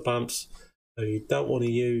lumps or bumps. You don't want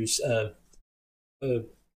to use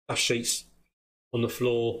dust sheets on the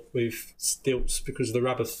floor with stilts, because the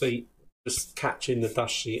rubber feet just catch in the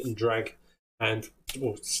dust sheet and drag and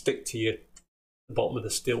will stick to the bottom of the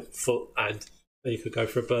stilt foot, and you could go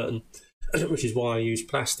for a Burton. which is why I use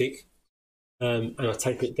plastic, and I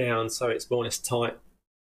tape it down so it's more or less tight.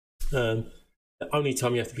 The only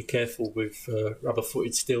time you have to be careful with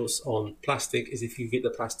rubber-footed stilts on plastic is if you get the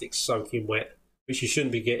plastic soaking wet, which you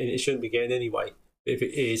shouldn't be getting. It shouldn't be getting anyway. But if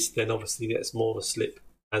it is, then obviously that's more of a slip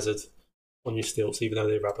hazard on your stilts, even though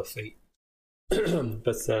they're rubber feet.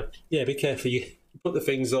 But yeah, be careful. You put the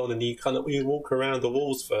things on, and you walk around the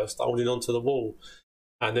walls first, holding onto the wall,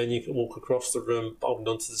 and then you can walk across the room, holding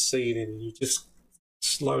onto the ceiling, and you just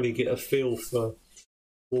slowly get a feel for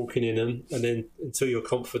walking in them, and then until you're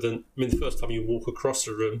confident. I mean, the first time you walk across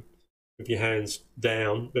the room with your hands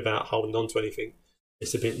down without holding onto anything,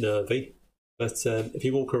 it's a bit nervy. But if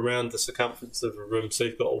you walk around the circumference of a room, so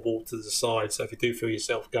you've got a wall to the side, so if you do feel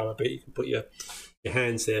yourself go a bit, you can put your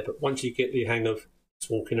hands there. But once you get the hang of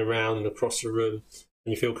walking around and across the room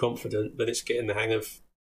and you feel confident, then it's getting the hang of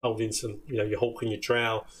holding some, you're hulking your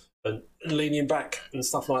trowel and leaning back and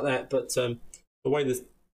stuff like that. But the way that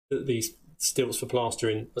these stilts for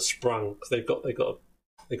plastering are sprung, because they've got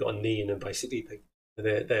a knee in them basically.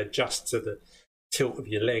 They adjust to the tilt of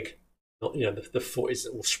your leg. Not, the foot is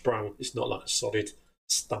all sprung. It's not like a solid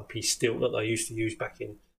stumpy stilt that they used to use back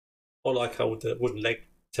in, or like old wooden leg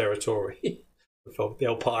territory. For the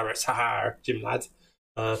old pirates, Jim lad.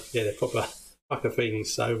 Yeah, they're proper fucker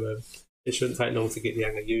things. So it shouldn't take long to get the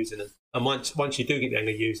hang of using them. And once you do get the hang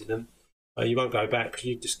of using them, you won't go back, because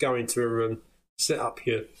you just go into a room, set up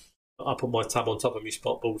I put my tub on top of my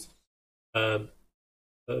spot board,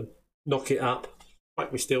 knock it up,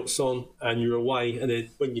 whack my stilts on, and you're away. And then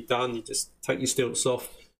when you're done, you just take your stilts off.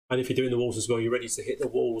 And if you're doing the walls as well, you're ready to hit the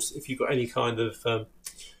walls. If you've got any kind of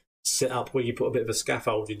set up where you put a bit of a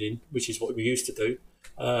scaffolding in, which is what we used to do,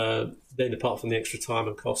 then apart from the extra time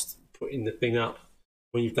and cost putting the thing up,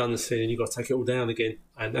 when you've done the ceiling, you've got to take it all down again.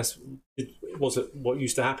 And it wasn't what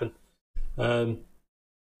used to happen. And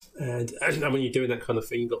when you're doing that kind of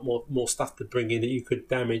thing, you've got more stuff to bring in that you could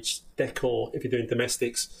damage decor if you're doing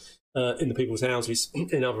domestics in the people's houses,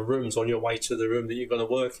 in other rooms on your way to the room that you're going to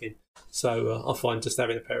work in. So I find just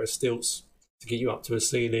having a pair of stilts to get you up to a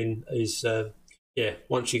ceiling is,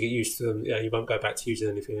 once you get used to them, you won't go back to using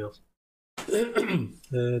anything else.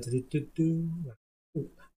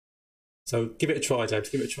 So give it a try, James.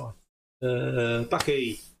 Give it a try.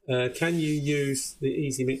 Bucky, can you use the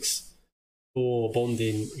Easy Mix for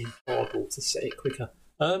bonding in hardball to set it quicker?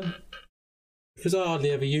 Because I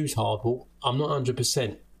hardly ever use hardball, I'm not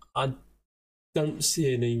 100%. I don't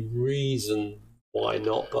see any reason why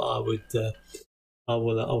not, but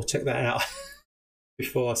I'll check that out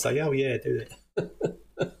before I say, oh yeah, do it.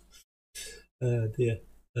 Dear.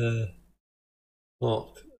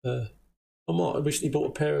 Mark, I recently bought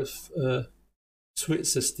a pair of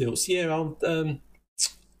Switzer stilts. Yeah,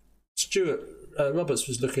 Stuart Roberts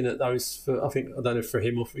was looking at those for, I don't know for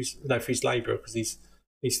him or for his labourer, because he's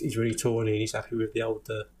really tall and he's happy with the old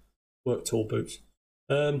work tool boots.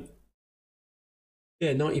 Yeah,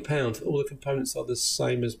 £90. All the components are the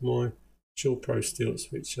same as my Shaw Pro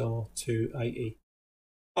stilts, which are $280.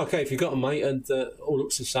 Okay, if you've got a mate and all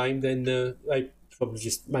looks the same, then they probably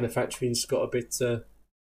just manufacturing's got a bit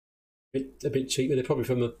cheaper. They're probably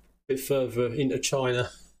from a bit further into China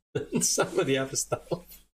than some of the other stuff,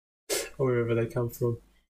 or wherever they come from.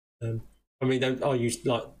 I mean, I use,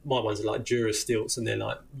 like, my ones are like Dura stilts, and they're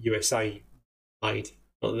like USA made.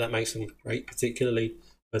 Not that makes them great particularly,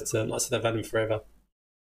 but like I said, I've had them forever.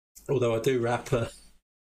 Although I do wrap, I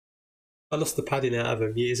lost the padding out of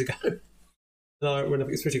them years ago. When I've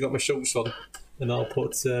especially got my shorts on, and I'll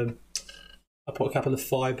put a couple of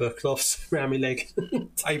fibre cloths around my leg,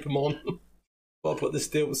 tape them on, but I'll put the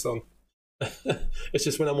stilts on. It's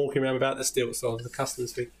just when I'm walking around without the stilts on, the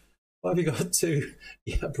customers think, why have you got two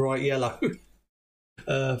bright yellow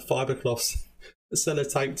fibre cloths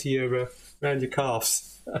sellotaped to you around your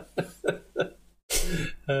calves?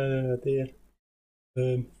 Dear.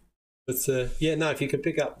 If you can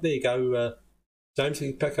pick up, there you go, James.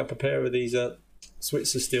 You can pick up a pair of these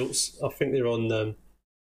Switzer stilts. I think they're on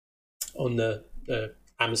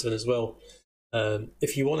Amazon as well.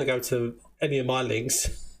 If you want to go to any of my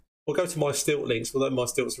links, or go to my stilt links, although my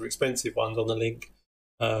stilts are expensive ones on the link,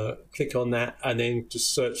 click on that and then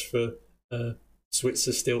just search for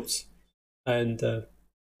Switzer stilts and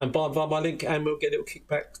buy my link, and we'll get a little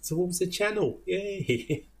kickback towards the channel.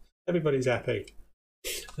 Yay! Everybody's happy.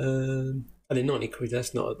 And then £90,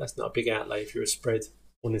 that's not a big outlay if you're a spread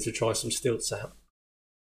wanting to try some stilts out.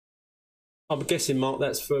 I'm guessing, Mark,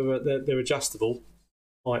 that's for they're adjustable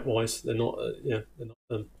height wise. They're not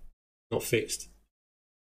not fixed.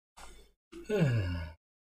 Back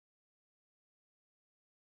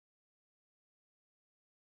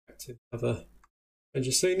to another Change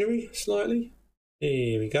the scenery slightly.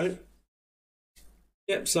 Here we go.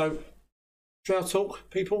 Yep, so Trail Talk,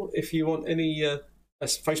 people, if you want any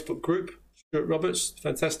that's a Facebook group, Stuart Roberts,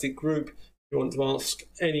 fantastic group. If you want to ask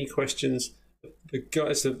any questions, the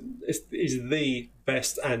guys is the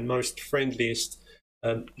best and most friendliest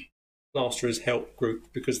Plasterers Help group,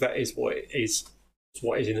 because that is what it is. It's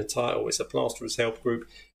what is in the title. It's a Plasterers Help group.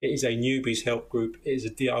 It is a newbies help group. It is a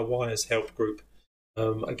DIYers help group.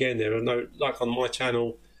 Again, there are no, like on my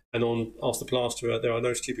channel and on Ask the Plasterer, there are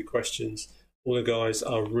no stupid questions. All the guys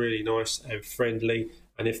are really nice and friendly,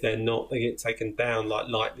 and if they're not, they get taken down like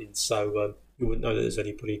lightning. So you wouldn't know that there's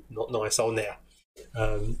anybody not nice on there.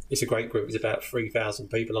 It's a great group. There's about 3,000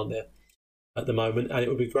 people on there at the moment, and it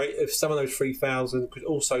would be great if some of those 3,000 could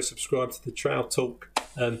also subscribe to the Trail Talk,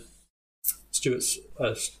 Stuart's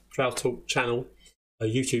Trail Talk channel,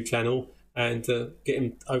 YouTube channel, and get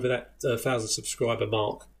him over that 1,000 subscriber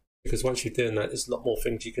mark. Because once you're doing that, there's a lot more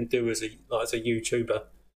things you can do as a YouTuber.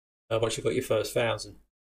 Once you've got your first 1,000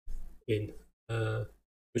 in,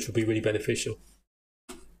 which will be really beneficial.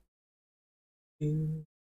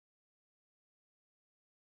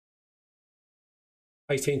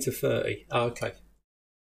 18 to 30. Oh, okay.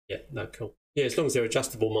 Yeah, no, cool. Yeah, as long as they're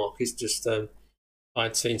adjustable markets. Just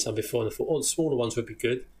I'd seen some before and I thought, oh, the smaller ones would be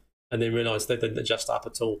good, and then realised they didn't adjust up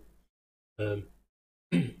at all. So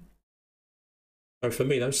for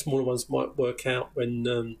me, those smaller ones might work out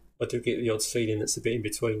when I do get the odd ceiling that's a bit in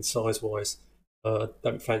between size-wise. I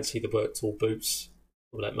don't fancy the work tool boots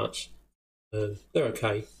all that much. They're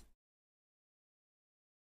okay.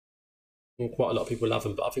 And quite a lot of people love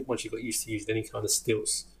them, but I think once you've got used to using any kind of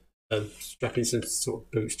stilts, strapping some sort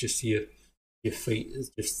of boots just to your feet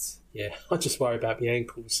is just, yeah. I just worry about my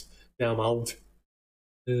ankles now I'm old.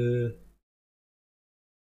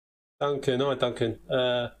 Duncan, hi Duncan.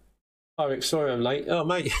 Hi Rick, sorry I'm late. Oh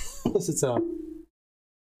mate, what's the time?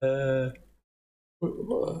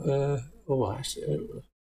 Oh actually,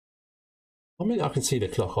 I mean I can see the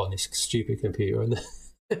clock on this stupid computer, and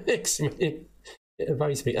the next minute it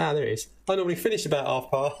evades me. Ah, there it is. I normally finish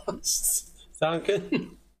about 1:30.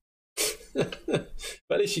 Duncan. But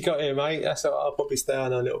at least you got here, mate. That's all. I'll probably stay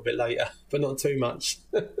on a little bit later, but not too much.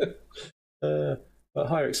 But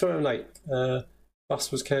hi Rick, sorry I'm late.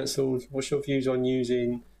 Bus was cancelled. What's your views on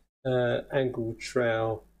using angle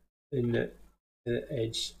trowel in the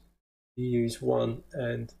edge? You use one,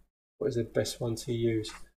 and what is the best one to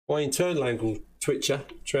use? My internal angle twitcher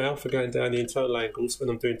trowel for going down the internal angles when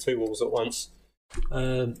I'm doing two walls at once.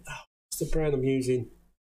 What's the brand I'm using?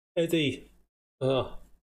 Eddie.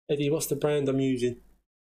 Eddie, what's the brand I'm using?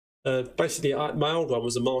 Basically, my old one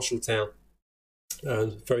was a Marshalltown.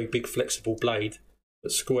 Very big, flexible blade,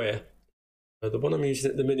 but square. The one I'm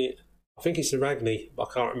using at the minute, I think it's a Ragni, but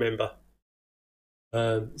I can't remember.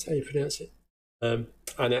 Is that how you pronounce it? And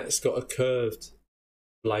that's got a curved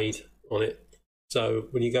blade on it. So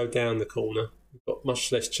when you go down the corner, you've got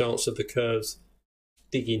much less chance of the curves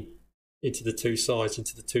digging into the two sides,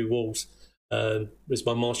 into the two walls. Whereas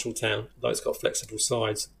my Marshalltown, though it's got flexible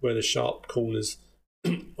sides, where the sharp corners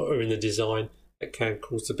are in the design, it can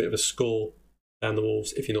cause a bit of a score down the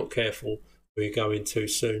walls if you're not careful, or you go in too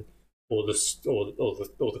soon, or the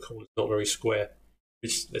corner's not very square.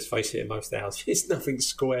 Which, let's face it, in most houses, it's nothing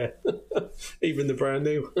square, even the brand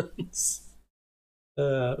new ones.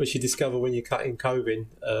 Which you discover when you're cutting coving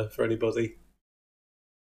for anybody.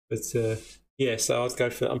 But yeah, so I'd go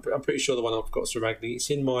for. I'm pretty sure the one I've got is a Ragni. It's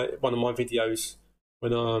in one of my videos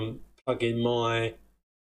when I'm plugging my,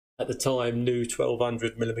 at the time, new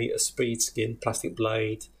 1200mm speed skin plastic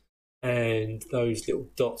blade, and those little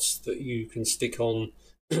dots that you can stick on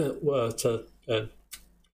were to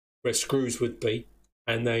where screws would be,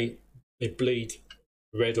 and they bleed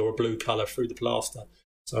red or a blue colour through the plaster,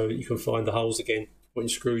 so you can find the holes again, putting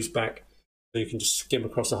screws back, so you can just skim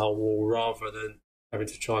across the whole wall rather than having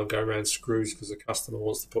to try and go around screws because the customer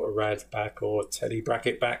wants to put a rad back or a teddy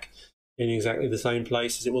bracket back in exactly the same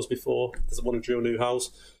place as it was before, doesn't want to drill new holes.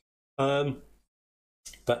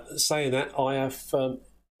 But saying that, I have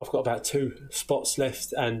I've got about 2 spots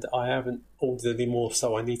left and I haven't ordered any more,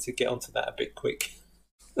 so I need to get onto that a bit quick.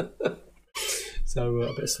 So I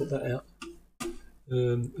better sort that out,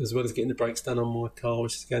 as well as getting the brakes done on my car,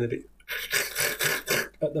 which is going a bit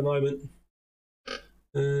at the moment.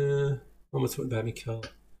 What am I talking about? My car.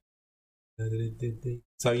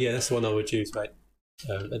 So yeah, that's the one I would use, mate.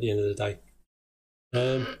 At the end of the day.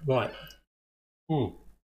 Right.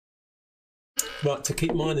 Right, to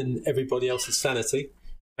keep mine and everybody else's sanity,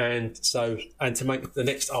 and to make the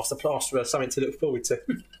next Ask the Plasterer something to look forward to,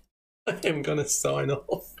 I am going to sign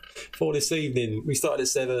off for this evening. We started at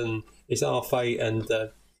 7. It's 8:30, and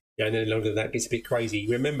any longer than that gets a bit crazy.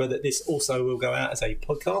 Remember that this also will go out as a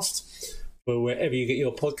podcast for wherever you get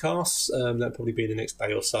your podcasts. That'll probably be the next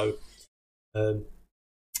day or so. So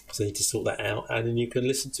you need to sort that out, and then you can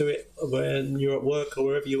listen to it when you're at work or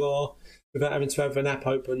wherever you are without having to have an app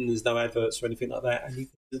open. There's no adverts or anything like that, and you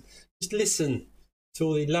can just listen to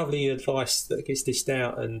all the lovely advice that gets dished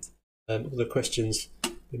out and all the questions.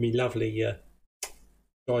 I mean, lovely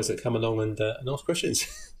guys that come along and ask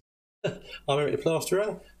questions. I'm Eric the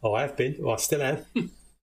Plasterer. Oh, I have been. Well, I still am.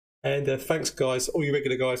 And thanks, guys, all you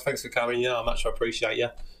regular guys. Thanks for coming. Yeah, I much appreciate you.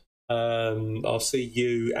 I'll see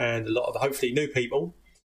you and a lot of hopefully new people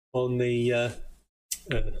on the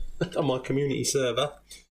on my community server.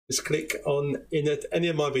 Just click on any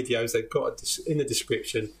of my videos. They've got in the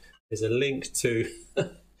description. There's a link to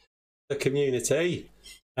the community,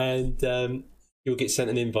 and you'll get sent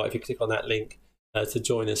an invite if you click on that link to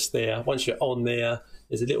join us there. Once you're on there,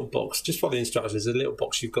 there's a little box. Just follow the instructions. There's a little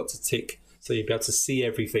box you've got to tick so you'll be able to see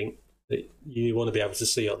everything that you want to be able to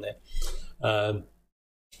see on there.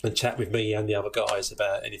 And chat with me and the other guys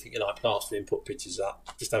about anything you like plastering, put pictures up,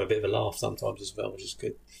 just have a bit of a laugh sometimes as well, which is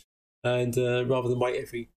good. And rather than wait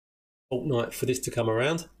every fortnight for this to come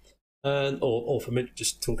around, or for me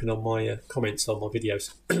just talking on my comments on my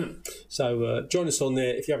videos. So join us on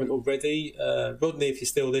there if you haven't already. Rodney, if you're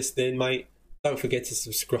still listening, mate, don't forget to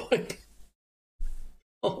subscribe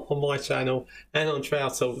on my channel and on Trow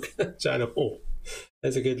Talk channel.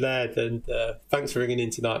 There's a good lad, and thanks for ringing in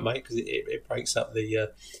tonight, mate, because it breaks up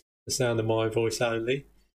the sound of my voice only.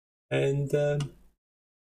 And and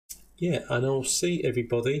I'll see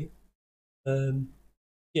everybody. I'm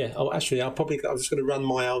just going to run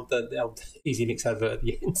my the old Easy Mix advert at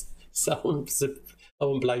the end, so I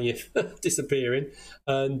won't blame you for disappearing.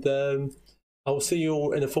 And I'll see you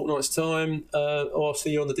all in a fortnight's time, or I'll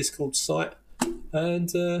see you on the Discord site.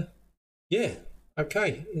 And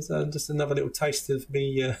okay, it's just another little taste of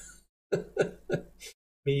me,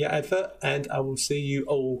 me advert, and I will see you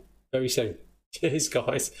all very soon. Cheers,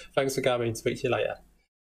 guys. Thanks for coming. Speak to you later.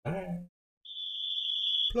 Bye.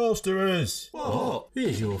 Plasterers! What?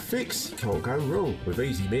 Here's your fix. Can't go wrong with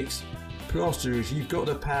Easy Mix. Plasterers, you've got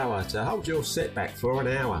the power to hold your set back for an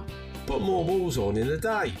hour. Put more walls on in a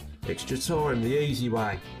day. Extra time the easy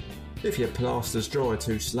way. If your plaster's dry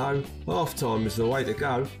too slow, half time is the way to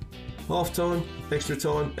go. Half time, extra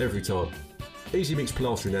time, every time. Easy Mix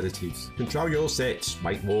Plastering Additives. Control your sets,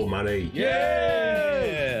 make more money. Yeah!